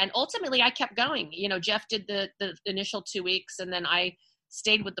 And ultimately I kept going. You know, Jeff did the initial 2 weeks, and then I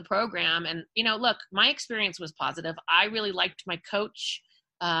stayed with the program. And, you know, look, my experience was positive. I really liked my coach.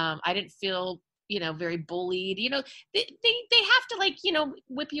 I didn't feel, you know, very bullied. You know, they have to, like, you know,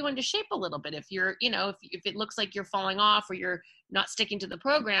 whip you into shape a little bit. If you're, you know, if it looks like you're falling off or you're not sticking to the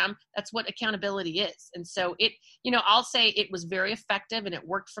program, that's what accountability is. And so it, you know, I'll say it was very effective and it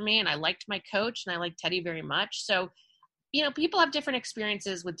worked for me, and I liked my coach and I liked Teddy very much. So, you know, people have different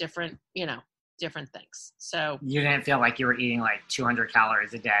experiences with different, you know, different things. So you didn't feel like you were eating like 200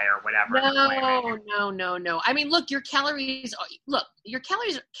 calories a day or whatever? No. I mean, look, your calories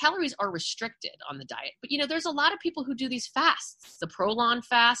are restricted on the diet, but you know, there's a lot of people who do these fasts. The Prolon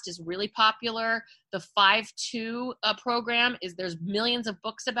fast is really popular. The 5-2 program there's millions of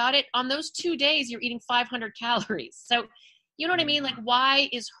books about it. On those 2 days, you're eating 500 calories. So you know what I mean? Like, why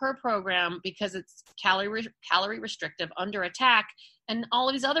is her program, because it's calorie restrictive, under attack, and all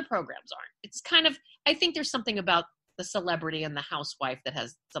of these other programs aren't? It's kind of, I think there's something about the celebrity and the housewife that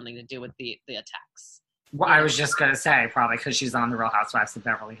has something to do with the attacks. Well, I was just going to say, probably because she's on the Real Housewives of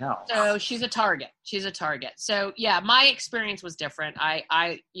Beverly Hills. So she's a target. So yeah, my experience was different.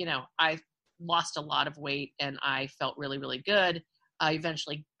 I lost a lot of weight and I felt really, really good. I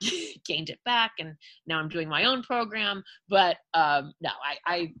eventually gained it back, and now I'm doing my own program. But no,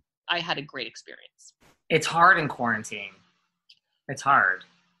 I had a great experience. It's hard in quarantine. It's hard.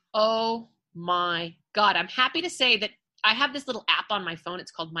 Oh my God. I'm happy to say that I have this little app on my phone.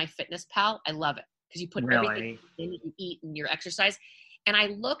 It's called MyFitnessPal. I love it because you put everything in that you eat and your exercise. And I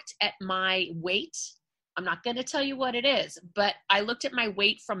looked at my weight. I'm not going to tell you what it is, but I looked at my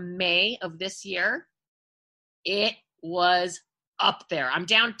weight from May of this year. It was up there. I'm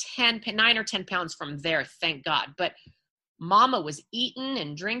down 9 or 10 pounds from there, thank God. But Mama was eating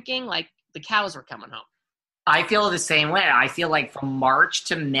and drinking like the cows were coming home. I feel the same way. I feel like from March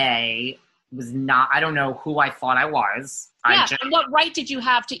to May was not, I don't know who I thought I was. Yeah, and what right did you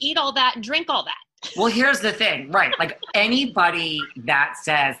have to eat all that and drink all that? Well, here's the thing, right? Like anybody that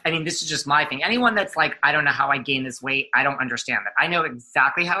says, I mean, this is just my thing. Anyone that's like, I don't know how I gained this weight, I don't understand that. I know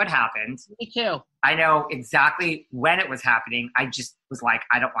exactly how it happened. Me too. I know exactly when it was happening. I just was like,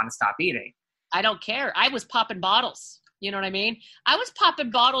 I don't want to stop eating. I don't care. I was popping bottles. You know what I mean? I was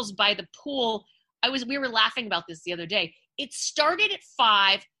popping bottles by the pool. We were laughing about this the other day. It started at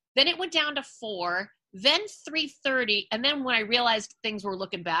 5, then it went down to 4, then 3:30, and then when I realized things were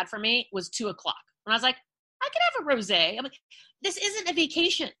looking bad for me, it was 2 o'clock. And I was like, I could have a rosé. I'm like, this isn't a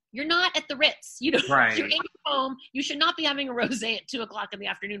vacation. You're not at the Ritz. You know, right. You're in your home. You should not be having a rosé at 2 o'clock in the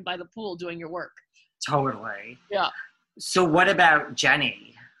afternoon by the pool doing your work. Totally. Yeah. So what about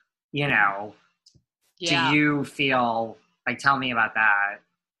Jenny? You know, Do you feel like, tell me about that?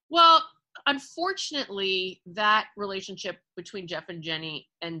 Well, unfortunately, that relationship between Jeff and Jenny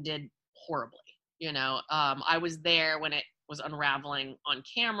ended horribly. You know, I was there when it was unraveling on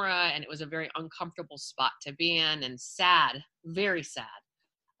camera, and it was a very uncomfortable spot to be in, and sad, very sad.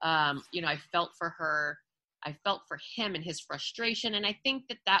 You know, I felt for her. I felt for him and his frustration. And I think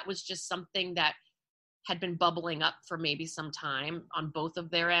that was just something that had been bubbling up for maybe some time on both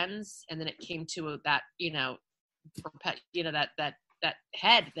of their ends. And then it came to that, you know, that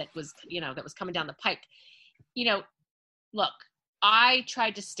head that was, you know, that was coming down the pike. You know, look, I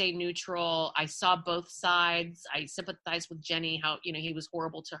tried to stay neutral. I saw both sides. I sympathized with Jenny, how, he was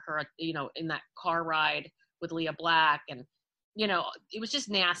horrible to her, in that car ride with Leah Black. And, it was just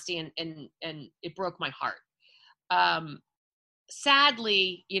nasty and it broke my heart.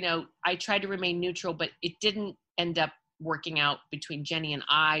 Sadly, I tried to remain neutral, but it didn't end up working out between Jenny and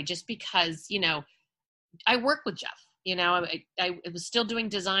I, just because, I work with Jeff. I was still doing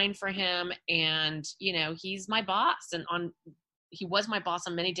design for him, and, he's my boss, and he was my boss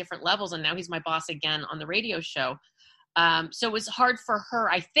on many different levels, and now he's my boss again on the radio show. So it was hard for her.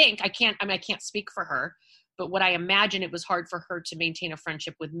 I can't speak for her, but what I imagine, it was hard for her to maintain a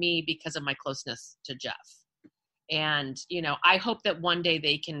friendship with me because of my closeness to Jeff. And, I hope that one day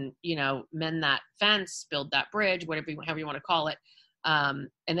they can, mend that fence, build that bridge, however you want to call it. And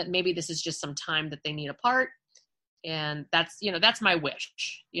that maybe this is just some time that they need apart. And that's my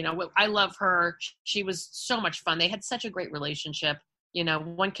wish. I love her. She was so much fun. They had such a great relationship.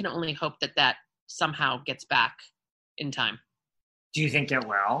 One can only hope that somehow gets back in time. Do you think it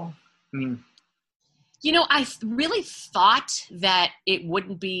will? I mean, I really thought that it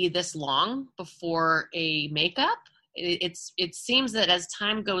wouldn't be this long before a makeup. It seems that as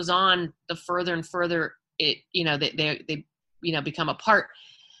time goes on, the further and further they become apart.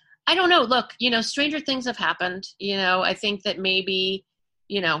 I don't know. Look, stranger things have happened. I think that maybe,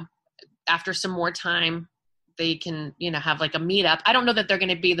 after some more time, they can, have like a meetup. I don't know that they're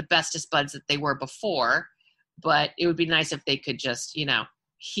going to be the bestest buds that they were before, but it would be nice if they could just,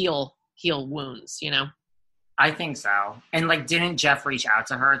 heal wounds, I think so. And didn't Jeff reach out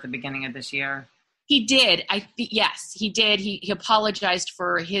to her at the beginning of this year? He did. Yes, he did. He apologized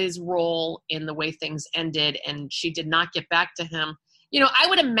for his role in the way things ended, and she did not get back to him. I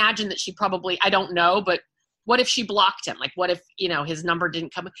would imagine that she probably, I don't know, but what if she blocked him? What if, his number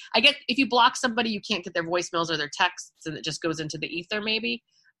didn't come? I get if you block somebody, you can't get their voicemails or their texts, and it just goes into the ether maybe.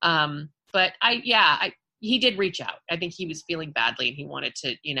 But he did reach out. I think he was feeling badly, and he wanted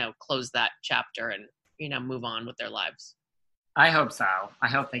to, close that chapter and, move on with their lives. I hope so. I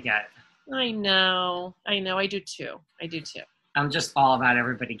hope they get. I know. I do too. I'm just all about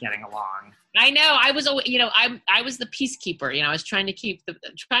everybody getting along. I know. I was, I was the peacekeeper. I was trying to keep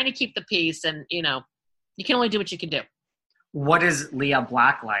the peace, and you can only do what you can do. What is Leah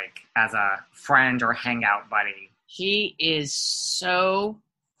Black like as a friend or hangout buddy? She is so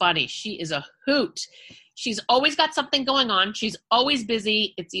funny. She is a hoot. She's always got something going on. She's always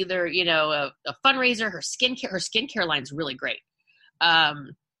busy. It's either a fundraiser. Her skincare line's really great.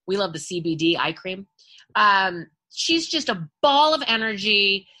 We love the CBD eye cream. She's just a ball of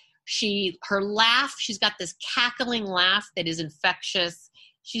energy. Her laugh, she's got this cackling laugh that is infectious.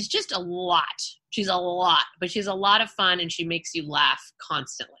 She's just a lot. But she's a lot of fun, and she makes you laugh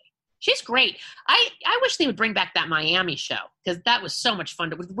constantly. She's great. I wish they would bring back that Miami show, because that was so much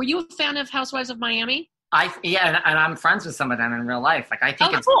fun. Were you a fan of Housewives of Miami? And I'm friends with some of them in real life. I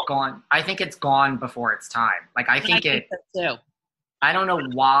think it's gone. I think it's gone before its time. I think so too. I don't know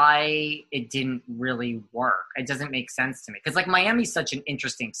why it didn't really work. It doesn't make sense to me. Because, Miami's such an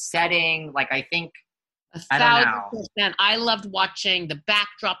interesting setting. I think, I don't know. I loved watching the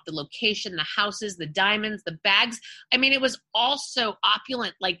backdrop, the location, the houses, the diamonds, the bags. I mean, it was all so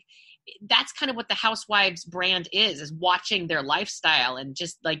opulent. That's kind of what the Housewives brand is watching their lifestyle, and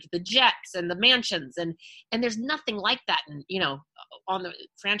just, the jets and the mansions. And there's nothing like that, on the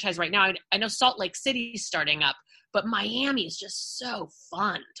franchise right now. I know Salt Lake City's starting up, but Miami is just so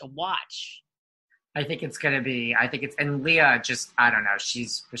fun to watch. I think it's going to be, and Leah just, I don't know, she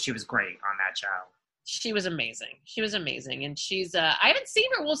was great on that show. She was amazing. And she's, I haven't seen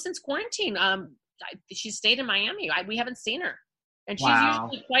her, since quarantine. She stayed in Miami. We haven't seen her. And she's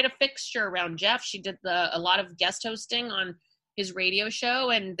usually quite a fixture around Jeff. She did a lot of guest hosting on his radio show,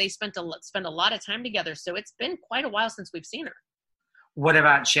 and they spent a lot of time together. So it's been quite a while since we've seen her. What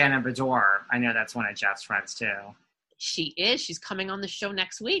about Shannon Bedore? I know that's one of Jeff's friends too. She is. She's coming on the show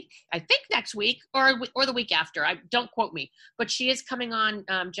next week. I think next week or the week after. Don't quote me. But she is coming on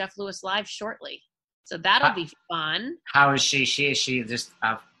Jeff Lewis Live shortly. So that'll be fun. How is she? Is she just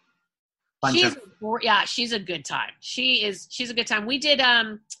a bunch she's a good time. She's a good time. We did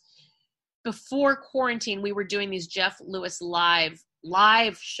before quarantine, we were doing these Jeff Lewis live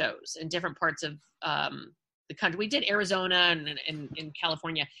shows in different parts of the country. We did Arizona and in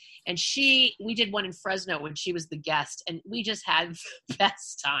California, and we did one in Fresno when she was the guest, and we just had the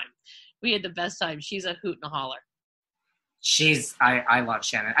best time. She's a hoot and a holler. I love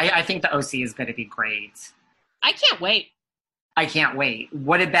Shannon. I think the OC is going to be great. I can't wait.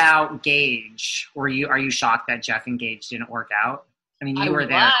 What about Gage? Are you shocked that Jeff and Gage didn't work out? I mean, you were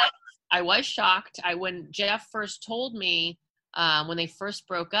there. I was shocked. When Jeff first told me, when they first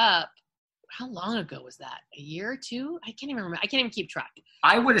broke up. How long ago was that? A year or two? I can't even remember. I can't even keep track.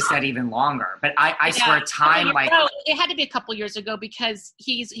 I would have said even longer, but I swear time like no, it had to be a couple years ago because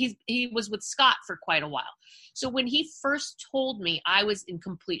he was with Scott for quite a while. So when he first told me, I was in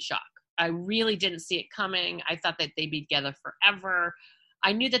complete shock. I really didn't see it coming. I thought that they'd be together forever.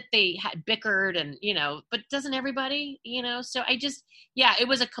 I knew that they had bickered and, but doesn't everybody, so it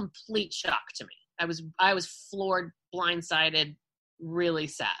was a complete shock to me. I was floored, blindsided, really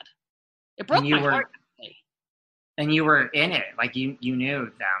sad. It broke my heart. And you were in it, like you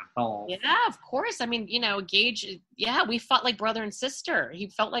knew them both. Yeah, of course. I mean, Gage, we fought like brother and sister. He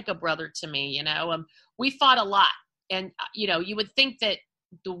felt like a brother to me, we fought a lot. And, you would think that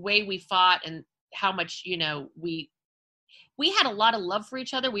the way we fought and how much, we had a lot of love for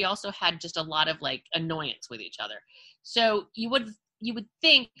each other. We also had just a lot of like annoyance with each other. So you would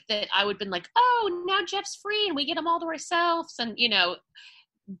think that I would have been like, oh, now Jeff's free and we get him all to ourselves. And,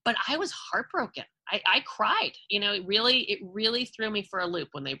 but I was heartbroken. I cried, it really threw me for a loop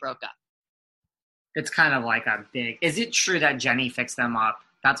when they broke up. It's kind of like is it true that Jenny fixed them up?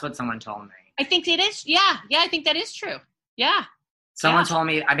 That's what someone told me. I think it is. Yeah. I think that is true. Yeah. Someone told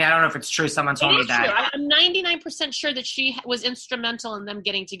me, I don't know if it's true. Someone told me that. True. I'm 99% sure that she was instrumental in them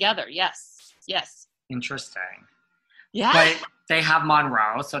getting together. Yes. Interesting. Yeah. But they have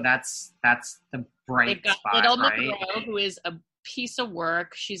Monroe, so that's the bright They've got spot, little right? Monroe, who is a piece of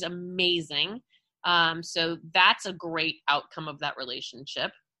work. She's amazing. So that's a great outcome of that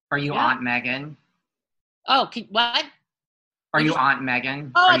relationship. Are you Aunt Megan? Oh, what? Are you Aunt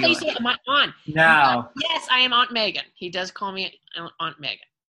Megan? Oh, I thought you said my aunt. No. Yes, I am Aunt Megan. He does call me Aunt Megan.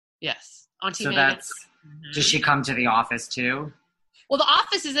 Yes. Auntie Megan. Does she come to the office too? Well, the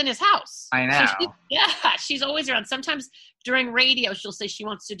office is in his house. I know. So she's always around. Sometimes during radio, she'll say she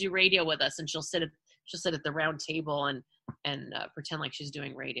wants to do radio with us, and she'll sit at the round table and pretend like she's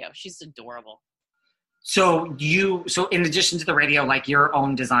doing radio. She's adorable. So in addition to the radio, like your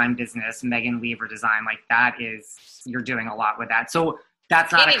own design business, Megan Weaver Design, like you're doing a lot with that. So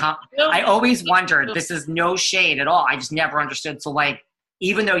that's not I always wondered, this is no shade at all. I just never understood. So like,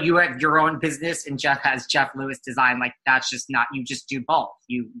 even though you have your own business and Jeff has Jeff Lewis Design, like that's just not, you just do both.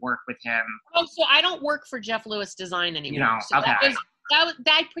 You work with him. Oh, so I don't work for Jeff Lewis Design anymore. Okay.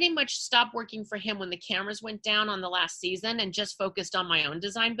 I pretty much stopped working for him when the cameras went down on the last season and just focused on my own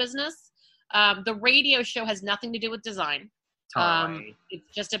design business. The radio show has nothing to do with design. Totally.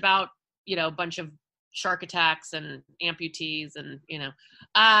 It's just about, a bunch of shark attacks and amputees and,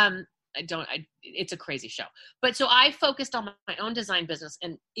 it's a crazy show. But so I focused on my own design business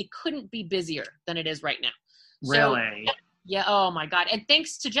and it couldn't be busier than it is right now. Really? So, yeah. Oh my God. And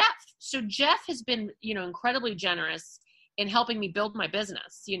thanks to Jeff. So Jeff has been, incredibly generous in helping me build my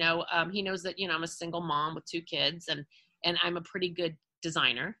business. He knows that, I'm a single mom with 2 kids and I'm a pretty good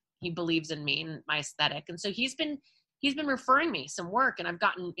designer. He believes in me and my aesthetic. And so he's been referring me some work and I've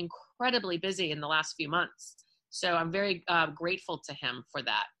gotten incredibly busy in the last few months. So I'm very grateful to him for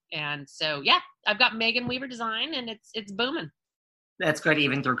that. And so, I've got Megan Weaver Design and it's booming. That's good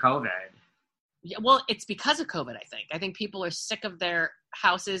even through COVID. Yeah, well, it's because of COVID, I think. I think people are sick of their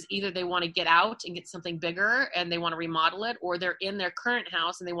houses. Either they want to get out and get something bigger and they want to remodel it, or they're in their current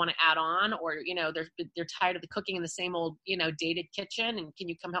house and they want to add on, or, they're tired of the cooking in the same old, dated kitchen and can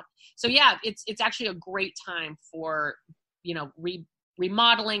you come help? So it's actually a great time for,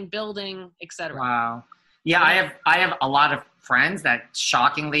 remodeling, building, etc. Wow. Yeah, I have a lot of friends that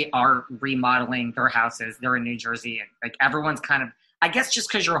shockingly are remodeling their houses. They're in New Jersey and like everyone's kind of, I guess just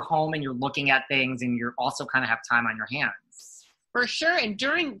because you're home and you're looking at things and you're also kind of have time on your hands. For sure. And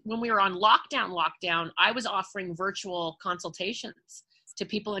when we were on lockdown, I was offering virtual consultations to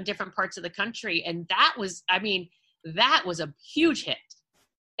people in different parts of the country. And that was a huge hit.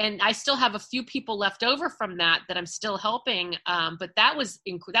 And I still have a few people left over from that I'm still helping. But that was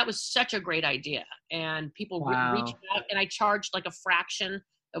such a great idea. And people reached out and I charged like a fraction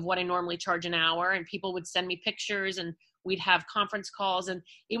of what I normally charge an hour. And people would send me pictures and we'd have conference calls. And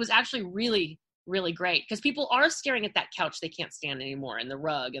it was actually really, really great because people are staring at that couch they can't stand anymore and the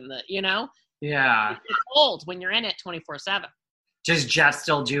rug and Yeah. It's old when you're in it 24/7. Does Jeff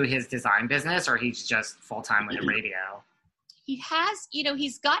still do his design business or he's just full-time with the radio? He has,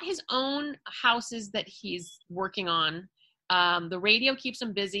 he's got his own houses that he's working on. The radio keeps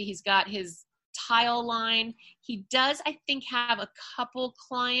him busy. He's got his tile line. He does, I think, have a couple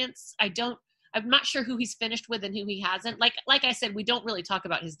clients. I'm not sure who he's finished with and who he hasn't. Like I said, we don't really talk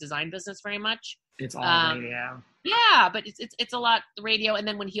about his design business very much. It's all radio. Yeah, but it's a lot the radio, and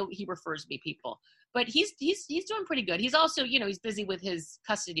then when he refers me people. But he's doing pretty good. He's also, he's busy with his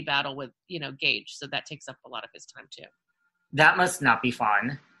custody battle with, Gage, so that takes up a lot of his time too. That must not be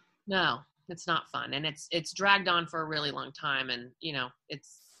fun. No, it's not fun. And it's dragged on for a really long time. And,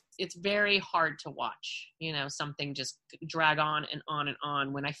 it's very hard to watch, something just drag on and on and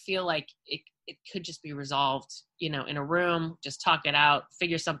on when I feel like it could just be resolved, in a room, just talk it out,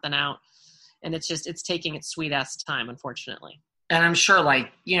 figure something out. And it's taking its sweet ass time, unfortunately. And I'm sure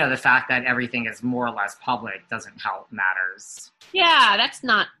the fact that everything is more or less public doesn't help matters. Yeah, that's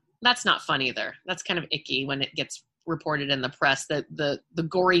not fun either. That's kind of icky when it gets reported in the press, the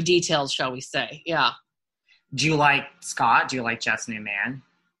gory details, shall we say. Yeah. Do you like Scott? Do you like Jeff's new man?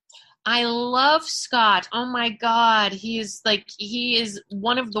 I love Scott. Oh my God. He is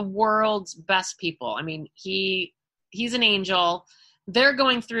one of the world's best people. I mean, he's an angel. They're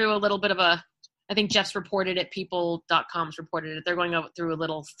going through a little bit of I think Jeff's reported it, people.com's reported it. They're going through a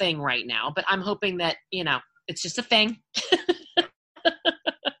little thing right now, but I'm hoping that, it's just a thing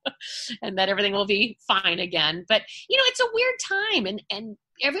and that everything will be fine again. But, it's a weird time and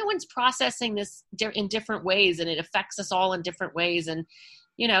everyone's processing this in different ways, and it affects us all in different ways. And,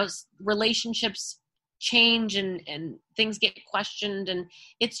 relationships change and things get questioned. And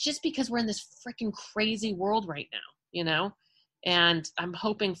it's just because we're in this freaking crazy world right now, and I'm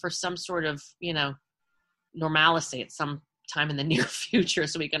hoping for some sort of, normalcy at some time in the near future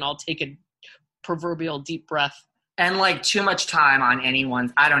so we can all take a proverbial deep breath. And too much time on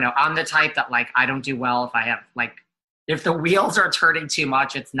anyone's, I don't know. I'm the type that I don't do well if I have if the wheels are turning too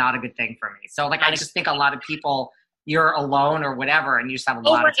much, it's not a good thing for me. So I just think a lot of people, you're alone or whatever, and you just have a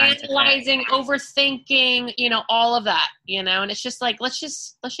lot of time to think. Overanalyzing, overthinking, all of that, and it's just let's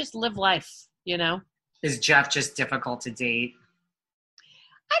just live life, Is Jeff just difficult to date?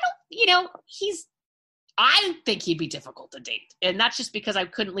 I think he'd be difficult to date. And that's just because I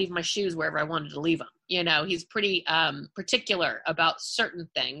couldn't leave my shoes wherever I wanted to leave them. He's pretty particular about certain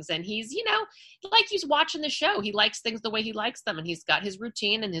things. And he's, he's watching the show. He likes things the way he likes them. And he's got his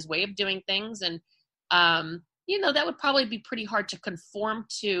routine and his way of doing things. And, that would probably be pretty hard to conform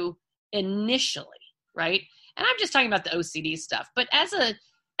to initially, right? And I'm just talking about the OCD stuff. But as a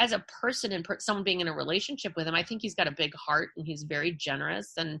person and someone being in a relationship with him, I think he's got a big heart and he's very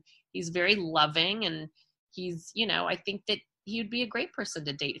generous and he's very loving. And he's, I think that he would be a great person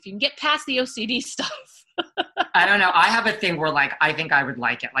to date if you can get past the OCD stuff. I don't know. I have a thing where I think I would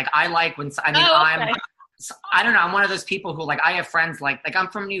like it. I like when, okay. I don't know. I'm one of those people who I have friends I'm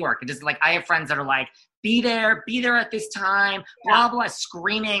from New York. It just I have friends that are be there at this time, blah, blah,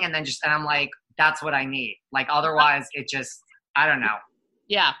 screaming. And then and I'm that's what I need. Otherwise it just, I don't know.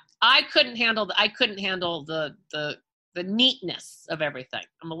 Yeah. I couldn't handle the neatness of everything.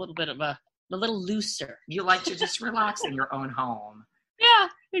 I'm a little looser. You like to just relax in your own home. Yeah,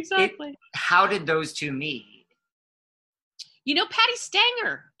 exactly. How did those two meet? Patty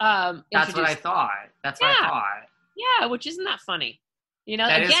Stanger. That's what I thought. What I thought. Yeah, which isn't that funny.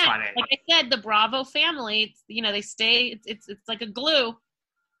 That is funny. Like I said, the Bravo family, it's, they stay, it's like a glue.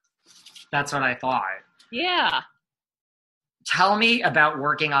 That's what I thought. Yeah. Tell me about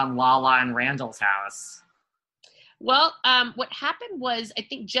working on Lala and Randall's house. Well, what happened was, I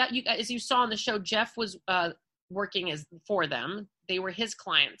think Jeff, as you saw on the show, Jeff was working for them. They were his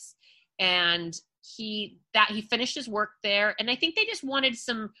clients, and he finished his work there. And I think they just wanted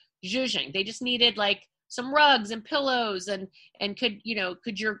some zhuzhing. They just needed some rugs and pillows, and I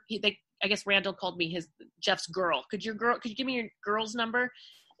guess Randall called me Jeff's girl. Could you give me your girl's number?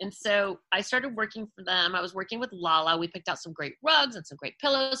 And so I started working for them. I was working with Lala. We picked out some great rugs and some great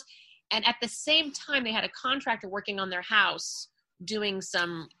pillows. And at the same time, they had a contractor working on their house, doing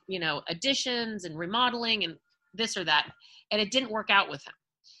some, additions and remodeling and this or that. And it didn't work out with him.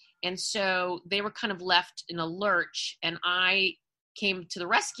 And so they were kind of left in a lurch, and I came to the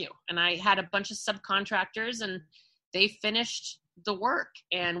rescue. And I had a bunch of subcontractors, and they finished the work.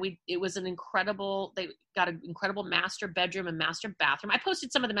 And it was they got an incredible master bedroom and master bathroom. I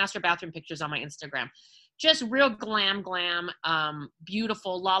posted some of the master bathroom pictures on my Instagram. Just real glam,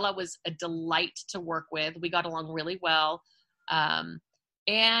 beautiful. Lala was a delight to work with. We got along really well. And,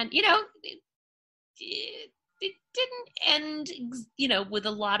 it didn't end, with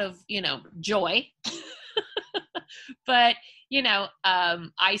a lot of, joy. But,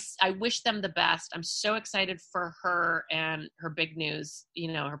 I wish them the best. I'm so excited for her and her big news,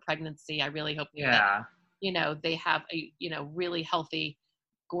 her pregnancy. I really hope that, they have a, really healthy,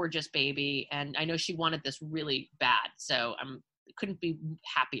 gorgeous baby. And I know she wanted this really bad. So couldn't be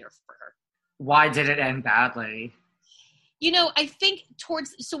happier for her. Why did it end badly? I think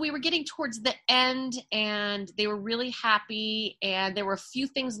we were getting towards the end, and they were really happy, and there were a few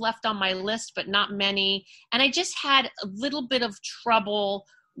things left on my list, but not many. And I just had a little bit of trouble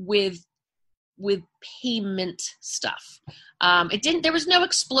with payment stuff. There was no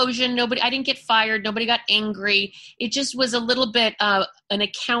explosion. I didn't get fired. Nobody got angry. It just was a little bit an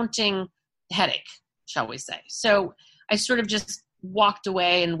accounting headache, shall we say. So I sort of just walked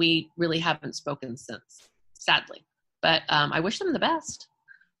away, and we really haven't spoken since, sadly. But I wish them the best.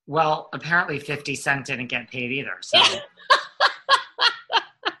 Well, apparently 50 Cent didn't get paid either. So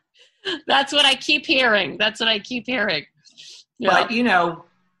That's what I keep hearing. Yeah. But,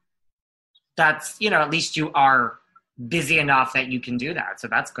 that's, at least you are busy enough that you can do that. So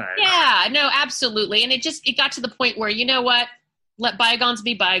that's good. Yeah, no, absolutely. And it got to the point where, you know what? Let bygones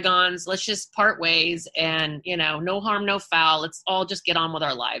be bygones. Let's just part ways, and, no harm, no foul. Let's all just get on with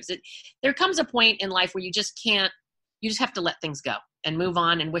our lives. There comes a point in life where you just have to let things go and move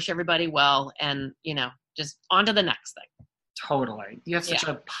on and wish everybody well, and, just on to the next thing. Totally. You have such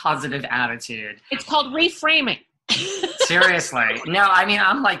a positive attitude. It's called reframing. Seriously. No, I mean,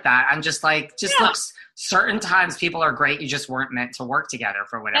 I'm like that. I'm just like, look, certain times people are great. You just weren't meant to work together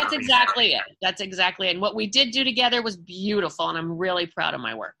for whatever reason. That's exactly it. And what we did do together was beautiful, and I'm really proud of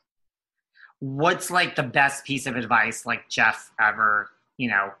my work. What's like the best piece of advice like Jeff ever,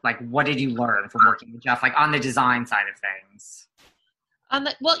 what did you learn from working with Jeff, like on the design side of things?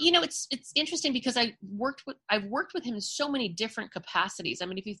 It's interesting because I've worked with him in so many different capacities. I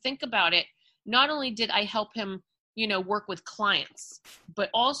mean, if you think about it, not only did I help him, work with clients, but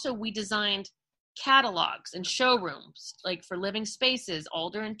also we designed catalogs and showrooms, like for Living Spaces,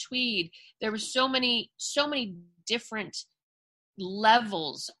 Alder and Tweed. There were so many different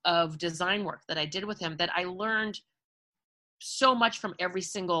levels of design work that I did with him that I learned so much from every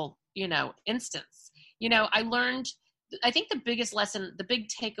single, instance. I think the biggest lesson, the big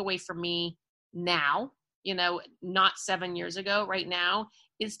takeaway for me now, not 7 years ago, right now,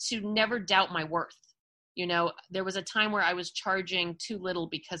 is to never doubt my worth. There was a time where I was charging too little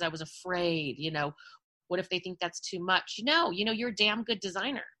because I was afraid, what if they think that's too much? You're a damn good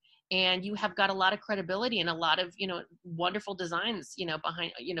designer, and you have got a lot of credibility and a lot of, wonderful designs,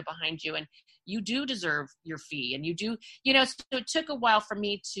 behind you, and you do deserve your fee, and you do, so it took a while for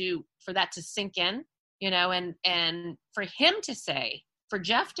that to sink in, and for him to say, for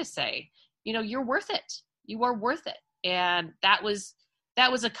Jeff to say, you're worth it. You are worth it. And that was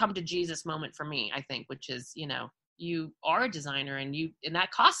a come to Jesus moment for me, I think, which is, you are a designer, and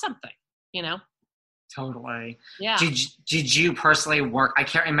that costs something, Totally. Yeah. Did you personally work? I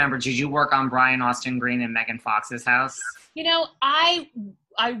can't remember. Did you work on Brian Austin Green and Megan Fox's house? I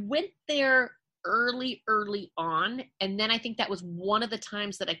went there early on, and then I think that was one of the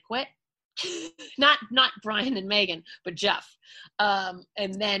times that I quit. Not Brian and Megan, but Jeff. And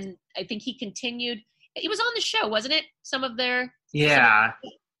then I think he continued. It was on the show, wasn't it? Yeah.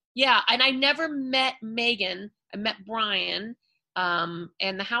 And I never met Megan. I met Brian.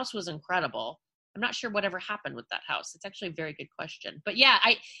 And the house was incredible. I'm not sure whatever happened with that house. It's actually a very good question. But yeah,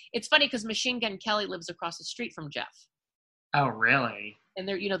 it's funny because Machine Gun Kelly lives across the street from Jeff. Oh, really? And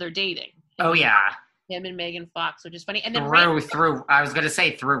they're dating. Oh, yeah. Him and Megan Fox, which is funny. And then through I was going to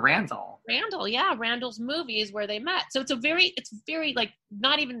say through Randall. Yeah. Randall's movie is where they met. So it's very like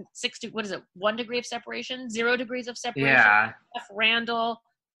not even 1 degree of separation, 0 degrees of separation. Yeah. Jeff Randall,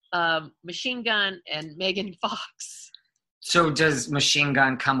 Machine Gun, and Megan Fox. So does Machine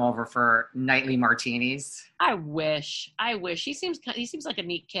Gun come over for nightly martinis? I wish. He seems like a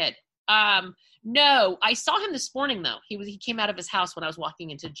neat kid. No, I saw him this morning though. He came out of his house when I was walking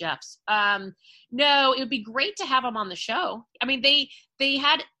into Jeff's. No, it would be great to have him on the show. I mean, they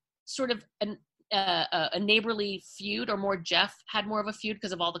had sort of a neighborly feud, or more. Jeff had more of a feud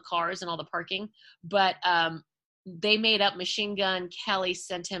because of all the cars and all the parking. But they made up. Machine Gun Kelly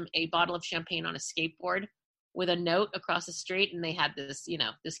sent him a bottle of champagne on a skateboard with a note across the street, and they had this,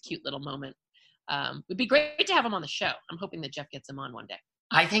 this cute little moment. It'd be great to have him on the show. I'm hoping that Jeff gets him on one day.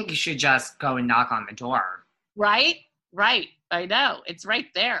 I think you should just go and knock on the door. Right. I know. It's right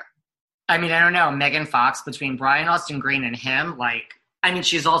there. I mean, I don't know. Megan Fox, between Brian Austin Green and him,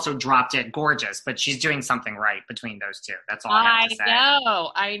 she's also drop dead gorgeous, but she's doing something right between those two. That's all I have to say.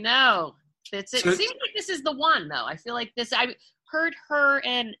 I know. It seems like this is the one, though. I feel like this. I heard her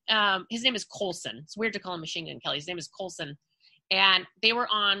and his name is Colson. It's weird to call him Machine Gun Kelly. His name is Colson. And they were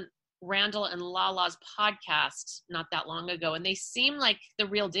on Randall and Lala's podcast not that long ago, and they seem like the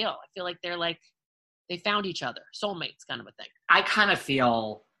real deal. I feel like they found each other, soulmates kind of a thing. I kind of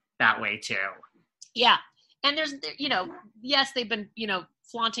feel that way too. Yeah, and there's yes, they've been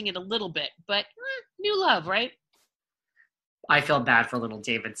flaunting it a little bit, but new love, right? I feel bad for little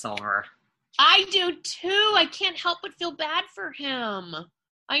David Silver. I do too. I can't help but feel bad for him.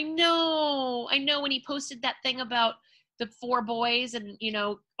 I know when he posted that thing about the 4 boys, and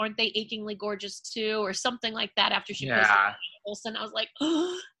aren't they achingly gorgeous too, or something like that? After she posted Olsen, I was like,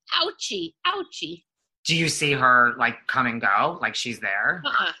 oh, ouchie. Do you see her like come and go? Like she's there?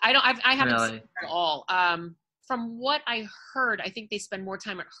 I haven't Really? seen her at all. From what I heard, I think they spend more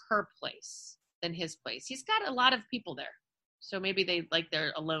time at her place than his place. He's got a lot of people there, so maybe they like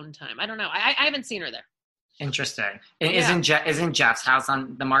their alone time. I don't know. I haven't seen her there. Interesting. Isn't Jeff's house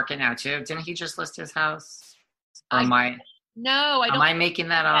on the market now too? Didn't he just list his house? Or am I making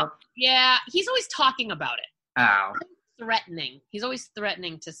that up? Yeah, he's always talking about it. Oh. He's always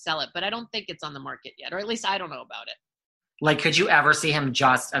threatening to sell it, but I don't think it's on the market yet, or at least I don't know about it. Like, could you ever see him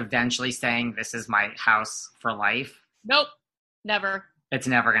just eventually saying, "This is my house for life"? Nope, never. It's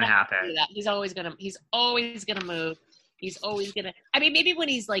never gonna happen. He's always gonna move. He's always gonna. I mean, maybe when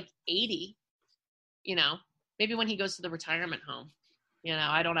he's like 80, maybe when he goes to the retirement home.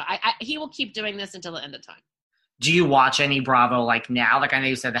 I don't know. He will keep doing this until the end of time. Do you watch any Bravo like now? Like I know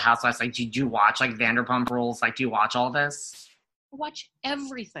you said the Housewives. Like, did you watch like Vanderpump Rules? Like, do you watch all this? I watch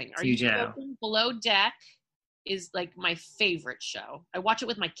everything. You do. Below Deck is like my favorite show. I watch it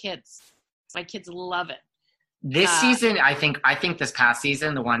with my kids. My kids love it. This season, I think this past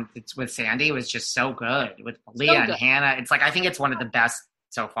season, the one that's with Sandy, was just so good with Leah and Hannah. It's like I think it's one of the best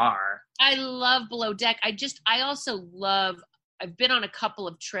so far. I love Below Deck. I also love. I've been on a couple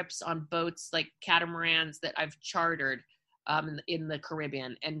of trips on boats, like catamarans that I've chartered in the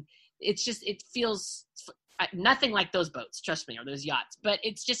Caribbean. And it feels nothing like those boats, trust me, or those yachts. But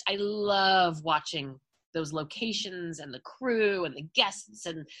it's just, I love watching those locations and the crew and the guests.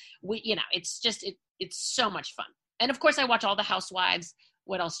 And it's so much fun. And of course I watch all the Housewives.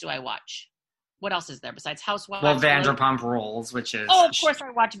 What else do I watch? What else is there besides Housewives? Well, Vanderpump Rules, which is... Oh, of course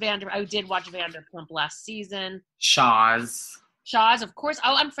I did watch Vanderpump last season. Shaw's, of course.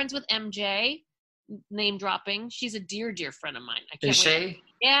 Oh, I'm friends with MJ. Name dropping. She's a dear friend of mine. Is she?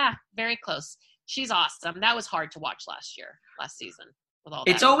 Yeah, very close. She's awesome. That was hard to watch last season with all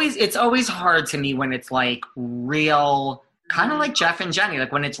that. It's always hard to me when it's like real, kind of like Jeff and Jenny,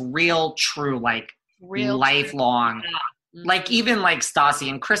 like when it's real, true, like lifelong. Yeah. Like even like Stassi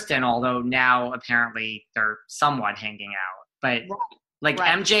and Kristen, although now apparently they're somewhat hanging out. But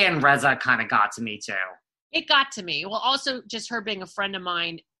MJ and Reza kind of got to me too. It got to me. Well, also just her being a friend of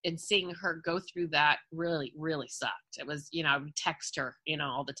mine and seeing her go through that really, really sucked. It was, I would text her,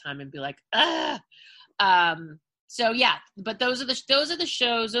 all the time and be like, ugh. So yeah, but those are the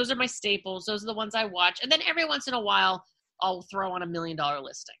shows. Those are my staples. Those are the ones I watch. And then every once in a while, I'll throw on $1 million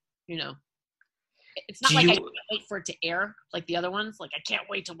listing, It's not I can't wait for it to air like the other ones. Like I can't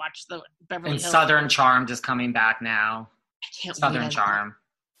wait to watch the Beverly Hills. And Southern Charm is coming back now. I can't wait. Southern Charm.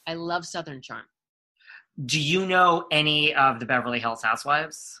 I love Southern Charm. Do you know any of the Beverly Hills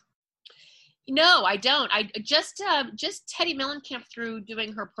Housewives? No, I don't. I just Teddy Mellencamp through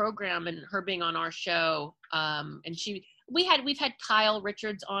doing her program and her being on our show. And we've had Kyle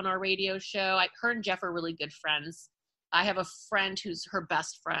Richards on our radio show. Her and Jeff are really good friends. I have a friend who's her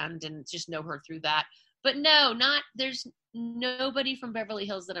best friend and just know her through that. But no, there's nobody from Beverly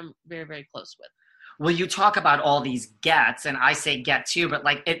Hills that I'm very, very close with. Well, you talk about all these gets, and I say get too, but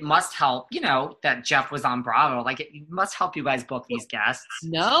like it must help, that Jeff was on Bravo. Like it must help you guys book these guests.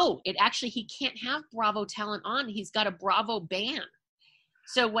 No, he can't have Bravo talent on. He's got a Bravo ban.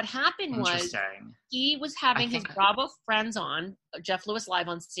 So what happened was he was having his Bravo friends on, Jeff Lewis Live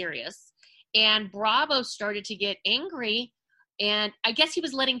on Sirius, and Bravo started to get angry, and I guess he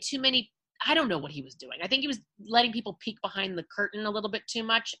was letting too many, I don't know what he was doing. I think he was letting people peek behind the curtain a little bit too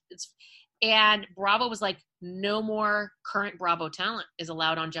much. And Bravo was like, no more current Bravo talent is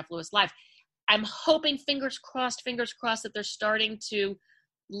allowed on Jeff Lewis Live. I'm hoping, fingers crossed, that they're starting to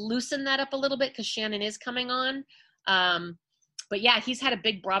loosen that up a little bit because Shannon is coming on. But yeah, he's had a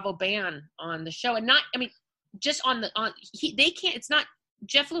big Bravo ban on the show. And they can't, it's not,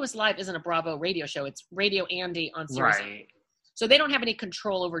 Jeff Lewis Live isn't a Bravo radio show. It's Radio Andy on Sirius. Right. So they don't have any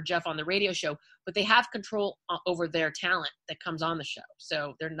control over Jeff on the radio show, but they have control over their talent that comes on the show.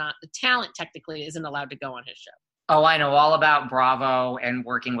 So the talent technically isn't allowed to go on his show. Oh, I know all about Bravo and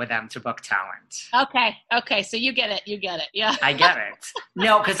working with them to book talent. Okay. So you get it. Yeah. I get it.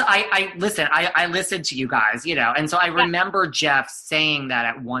 No, because I listened to you guys, and so I remember Jeff saying that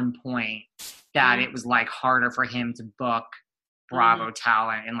at one point that it was like harder for him to book Bravo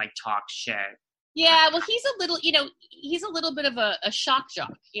talent and like talk shit. Yeah, well, he's a little bit of a shock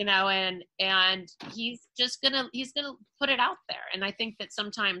jock, and he's gonna put it out there. And I think that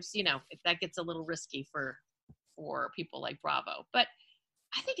sometimes, that gets a little risky for people like Bravo. But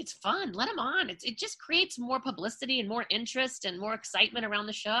I think it's fun. Let him on. It just creates more publicity and more interest and more excitement around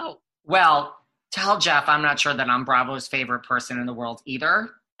the show. Well, Tell Jeff I'm not sure that I'm Bravo's favorite person in the world either.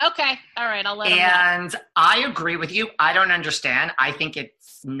 Okay. All right. I'll let him know. And I agree with you. I don't understand. I think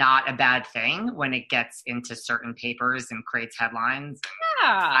it's not a bad thing when it gets into certain papers and creates headlines. Yeah.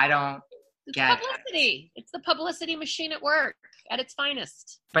 I don't get publicity. It's the publicity machine at work at its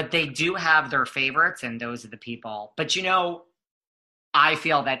finest. But they do have their favorites, and those are the people. But I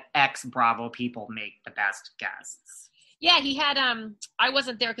feel that ex-Bravo people make the best guests. Yeah, he had, I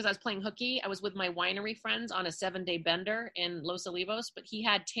wasn't there because I was playing hooky. I was with my winery friends on a 7-day bender in Los Olivos, but he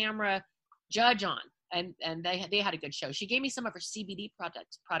had Tamra Judge on, and they had a good show. She gave me some of her CBD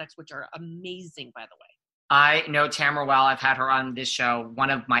products, which are amazing, by the way. I know Tamra well. I've had her on this show. One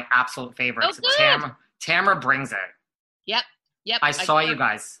of my absolute favorites. Oh, good. Tamra brings it. Yep. I saw you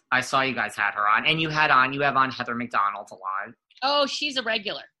guys had her on, and you have on Heather McDonald a lot. Oh, she's a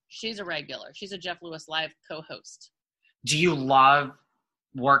regular. She's a Jeff Lewis Live co-host. Do you love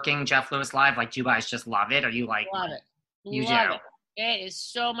working Jeff Lewis Live? Like, do you guys just love it? Or you like? Love it. You love do. It. It is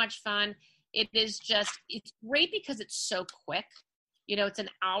so much fun. It's great because it's so quick. It's an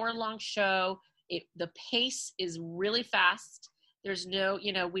hour-long show. The pace is really fast. There's no,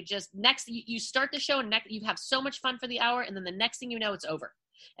 you start the show and you have so much fun for the hour, and then the next thing you know, it's over.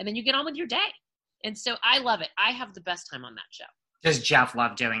 And then you get on with your day. And so I love it. I have the best time on that show. Does Jeff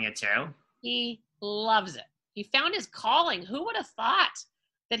love doing it too? He loves it. He found his calling. Who would have thought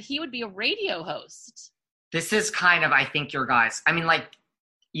that he would be a radio host? This is kind of, I think, your guys. I mean, like,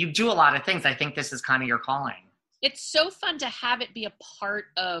 you do a lot of things. I think this is kind of your calling. It's so fun to have it be a part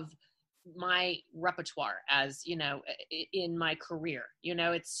of my repertoire as, in my career.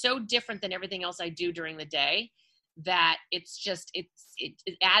 It's so different than everything else I do during the day that it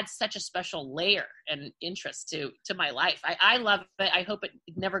adds such a special layer and interest to my life. I love it. I hope it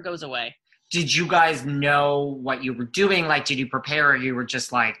never goes away. Did you guys know what you were doing? Like, did you prepare, or you were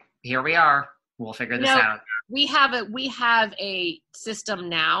just like, here we are, we'll figure this out? We have a system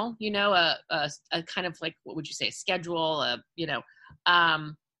now, a kind of like, what would you say, a schedule,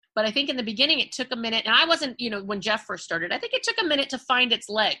 but I think in the beginning it took a minute, and I wasn't, when Jeff first started, I think it took a minute to find its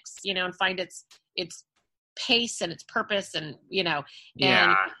legs, and find its pace and its purpose, and,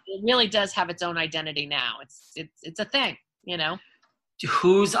 and it really does have its own identity now. It's a thing,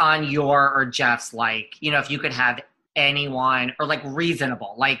 Who's on your or Jeff's, like, if you could have anyone, or like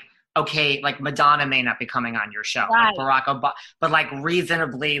reasonable, like, okay, like Madonna may not be coming on your show, right. Like Barack Obama, but like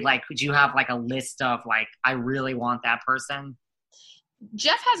reasonably, like, do you have like a list of like, I really want that person?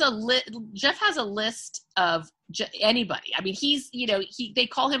 Jeff has a list of anybody. I mean, they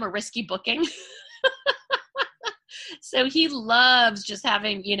call him a risky booking. So he loves just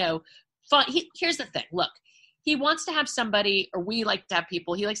having, fun. Here's the thing. Look, he wants to have somebody, or we like to have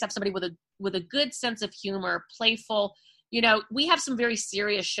people. He likes to have somebody with a good sense of humor, playful. We have some very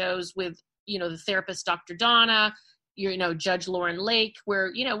serious shows with, the therapist, Dr. Donna, Judge Lauren Lake,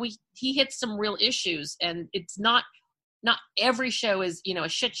 where, he hits some real issues, and it's not every show is, a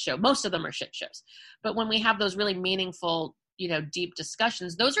shit show. Most of them are shit shows. But when we have those really meaningful, deep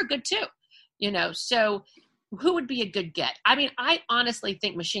discussions, those are good too, so who would be a good get? I mean, I honestly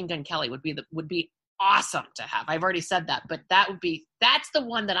think Machine Gun Kelly would be awesome to have. I've already said that, but that's the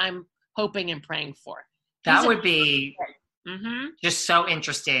one that I'm hoping and praying for. That would be just so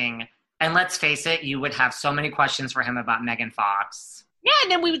interesting. And let's face it, you would have so many questions for him about Megan Fox. Yeah,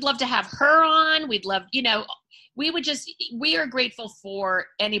 and then we would love to have her on. We'd love, we are grateful for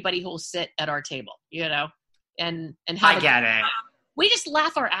anybody who will sit at our table, and have I get it. We just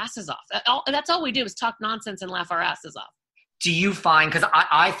laugh our asses off. That's all we do is talk nonsense and laugh our asses off. Do you find, because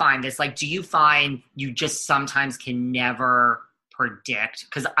I find this, like, do you find you just sometimes can never predict?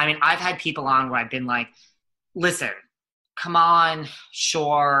 Because, I mean, I've had people on where I've been like, listen, come on,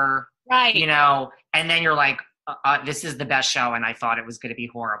 sure. Right. And then you're like, this is the best show, and I thought it was going to be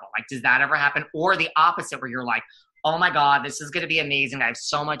horrible. Like, does that ever happen? Or the opposite, where you're like, oh my God, this is going to be amazing. I have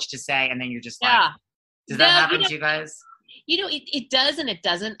so much to say. And then you're just like, does that happen to you guys? It does and it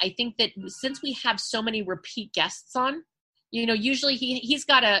doesn't. I think that since we have so many repeat guests on, usually he's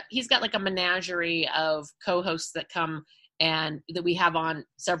got like a menagerie of co-hosts that come and that we have on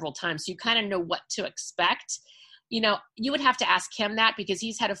several times. So you kind of know what to expect. You would have to ask him that, because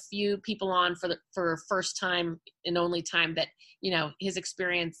he's had a few people on for first time and only time that, his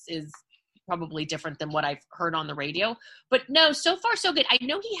experience is probably different than what I've heard on the radio. But no, so far so good. I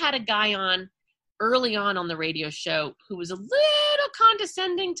know he had a guy on early on the radio show who was a little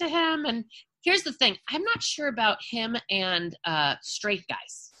condescending to him. And here's the thing. I'm not sure about him and straight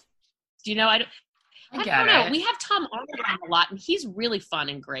guys. Do you know? I don't know. We have Tom Arnold on a lot, and he's really fun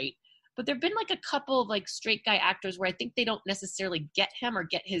and great. But there have been like a couple of like straight guy actors where I think they don't necessarily get him or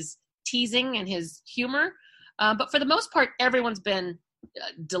get his teasing and his humor. But for the most part, everyone's been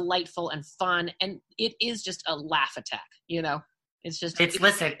delightful and fun. And it is just a laugh attack, you know?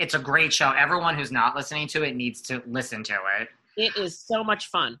 Listen, it's a great show. Everyone who's not listening to it needs to listen to it. It is so much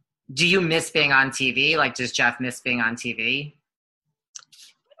fun. Do you miss being on TV? Like, does Jeff miss being on TV?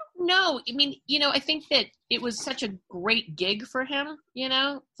 No, I mean, you know, I think that it was such a great gig for him, you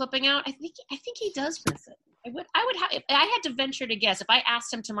know, flipping out. I think he does miss it. If I had to venture to guess, if I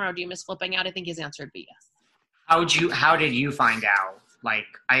asked him tomorrow, do you miss flipping out? I think his answer would be yes. How did you find out? Like,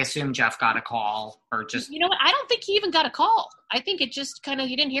 I assume Jeff got a call or just... You know what? I don't think he even got a call. I think it just kind of,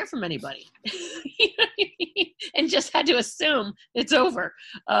 he didn't hear from anybody. You know what I mean? And just had to assume it's over.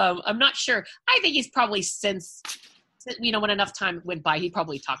 I'm not sure. I think he's probably since, you know, when enough time went by, he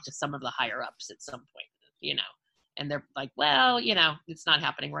probably talked to some of the higher ups at some point, you know, and they're like, well, you know, it's not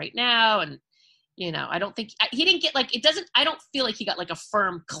happening right now. And, you know, I don't think, he didn't get like, I don't feel like he got like a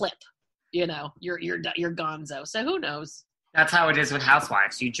firm clip, you know, you're gonzo. So who knows? That's how it is with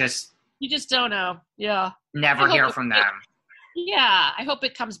Housewives. You just don't know. Yeah. Never hear from them. Yeah. I hope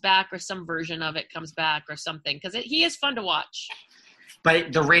it comes back or some version of it comes back or something because he is fun to watch.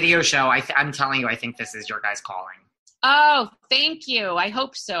 But the radio show, I'm telling you, I think this is your guys' calling. Oh, thank you. I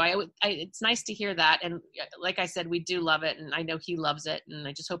hope so. It's nice to hear that. And like I said, we do love it. And I know he loves it. And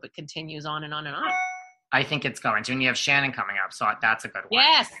I just hope it continues on and on and on. I think it's going to. And you have Shannon coming up. So that's a good one.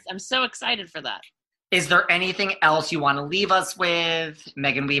 Yes. I'm so excited for that. Is there anything else you want to leave us with?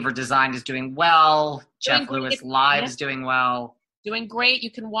 Megan Weaver Design is doing well. Jeff Lewis Live is doing well. Doing great.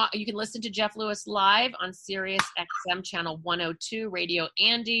 You can listen to Jeff Lewis Live on Sirius XM Channel 102, Radio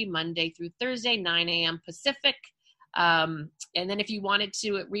Andy, Monday through Thursday, 9 a.m. Pacific. And then if you wanted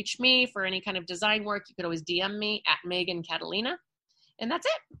to reach me for any kind of design work, you could always DM me at Megan Catalina. And that's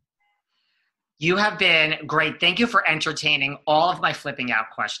it. You have been great. Thank you for entertaining all of my flipping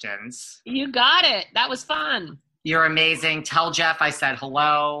out questions. You got it. That was fun. You're amazing. Tell Jeff I said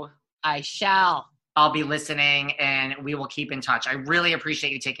hello. I shall. I'll be listening and we will keep in touch. I really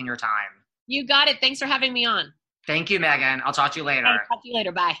appreciate you taking your time. You got it. Thanks for having me on. Thank you, Megan. I'll talk to you later. I'll talk to you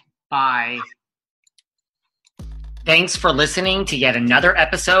later. Bye. Bye. Thanks for listening to yet another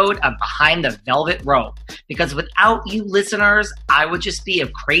episode of Behind the Velvet Rope. Because without you listeners, I would just be a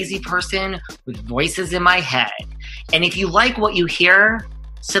crazy person with voices in my head. And if you like what you hear,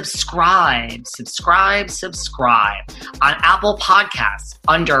 subscribe on Apple Podcasts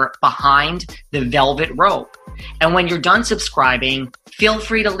under Behind the Velvet Rope. And when you're done subscribing, feel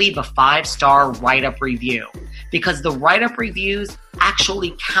free to leave a 5-star write-up review because the write-up reviews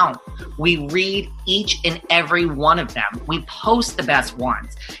actually count. We read each and every one of them. We post the best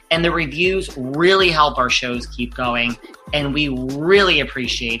ones, and the reviews really help our shows keep going, and we really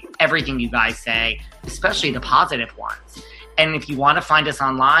appreciate everything you guys say, especially the positive ones. And if you want to find us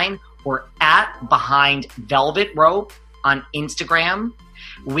online, we're at Behind Velvet Rope on Instagram.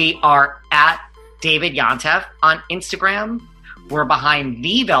 We are at David Yontef on Instagram. We're Behind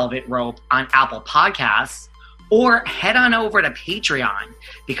the Velvet Rope on Apple Podcasts. Or head on over to Patreon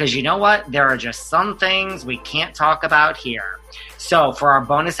because you know what? There are just some things we can't talk about here. So for our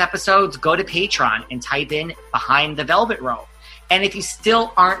bonus episodes, go to Patreon and type in Behind the Velvet Rope. And if you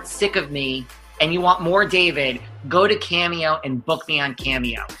still aren't sick of me and you want more David, go to Cameo and book me on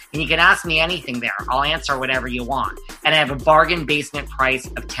Cameo. And you can ask me anything there. I'll answer whatever you want. And I have a bargain basement price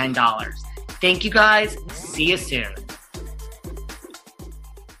of $10. Thank you guys. See you soon.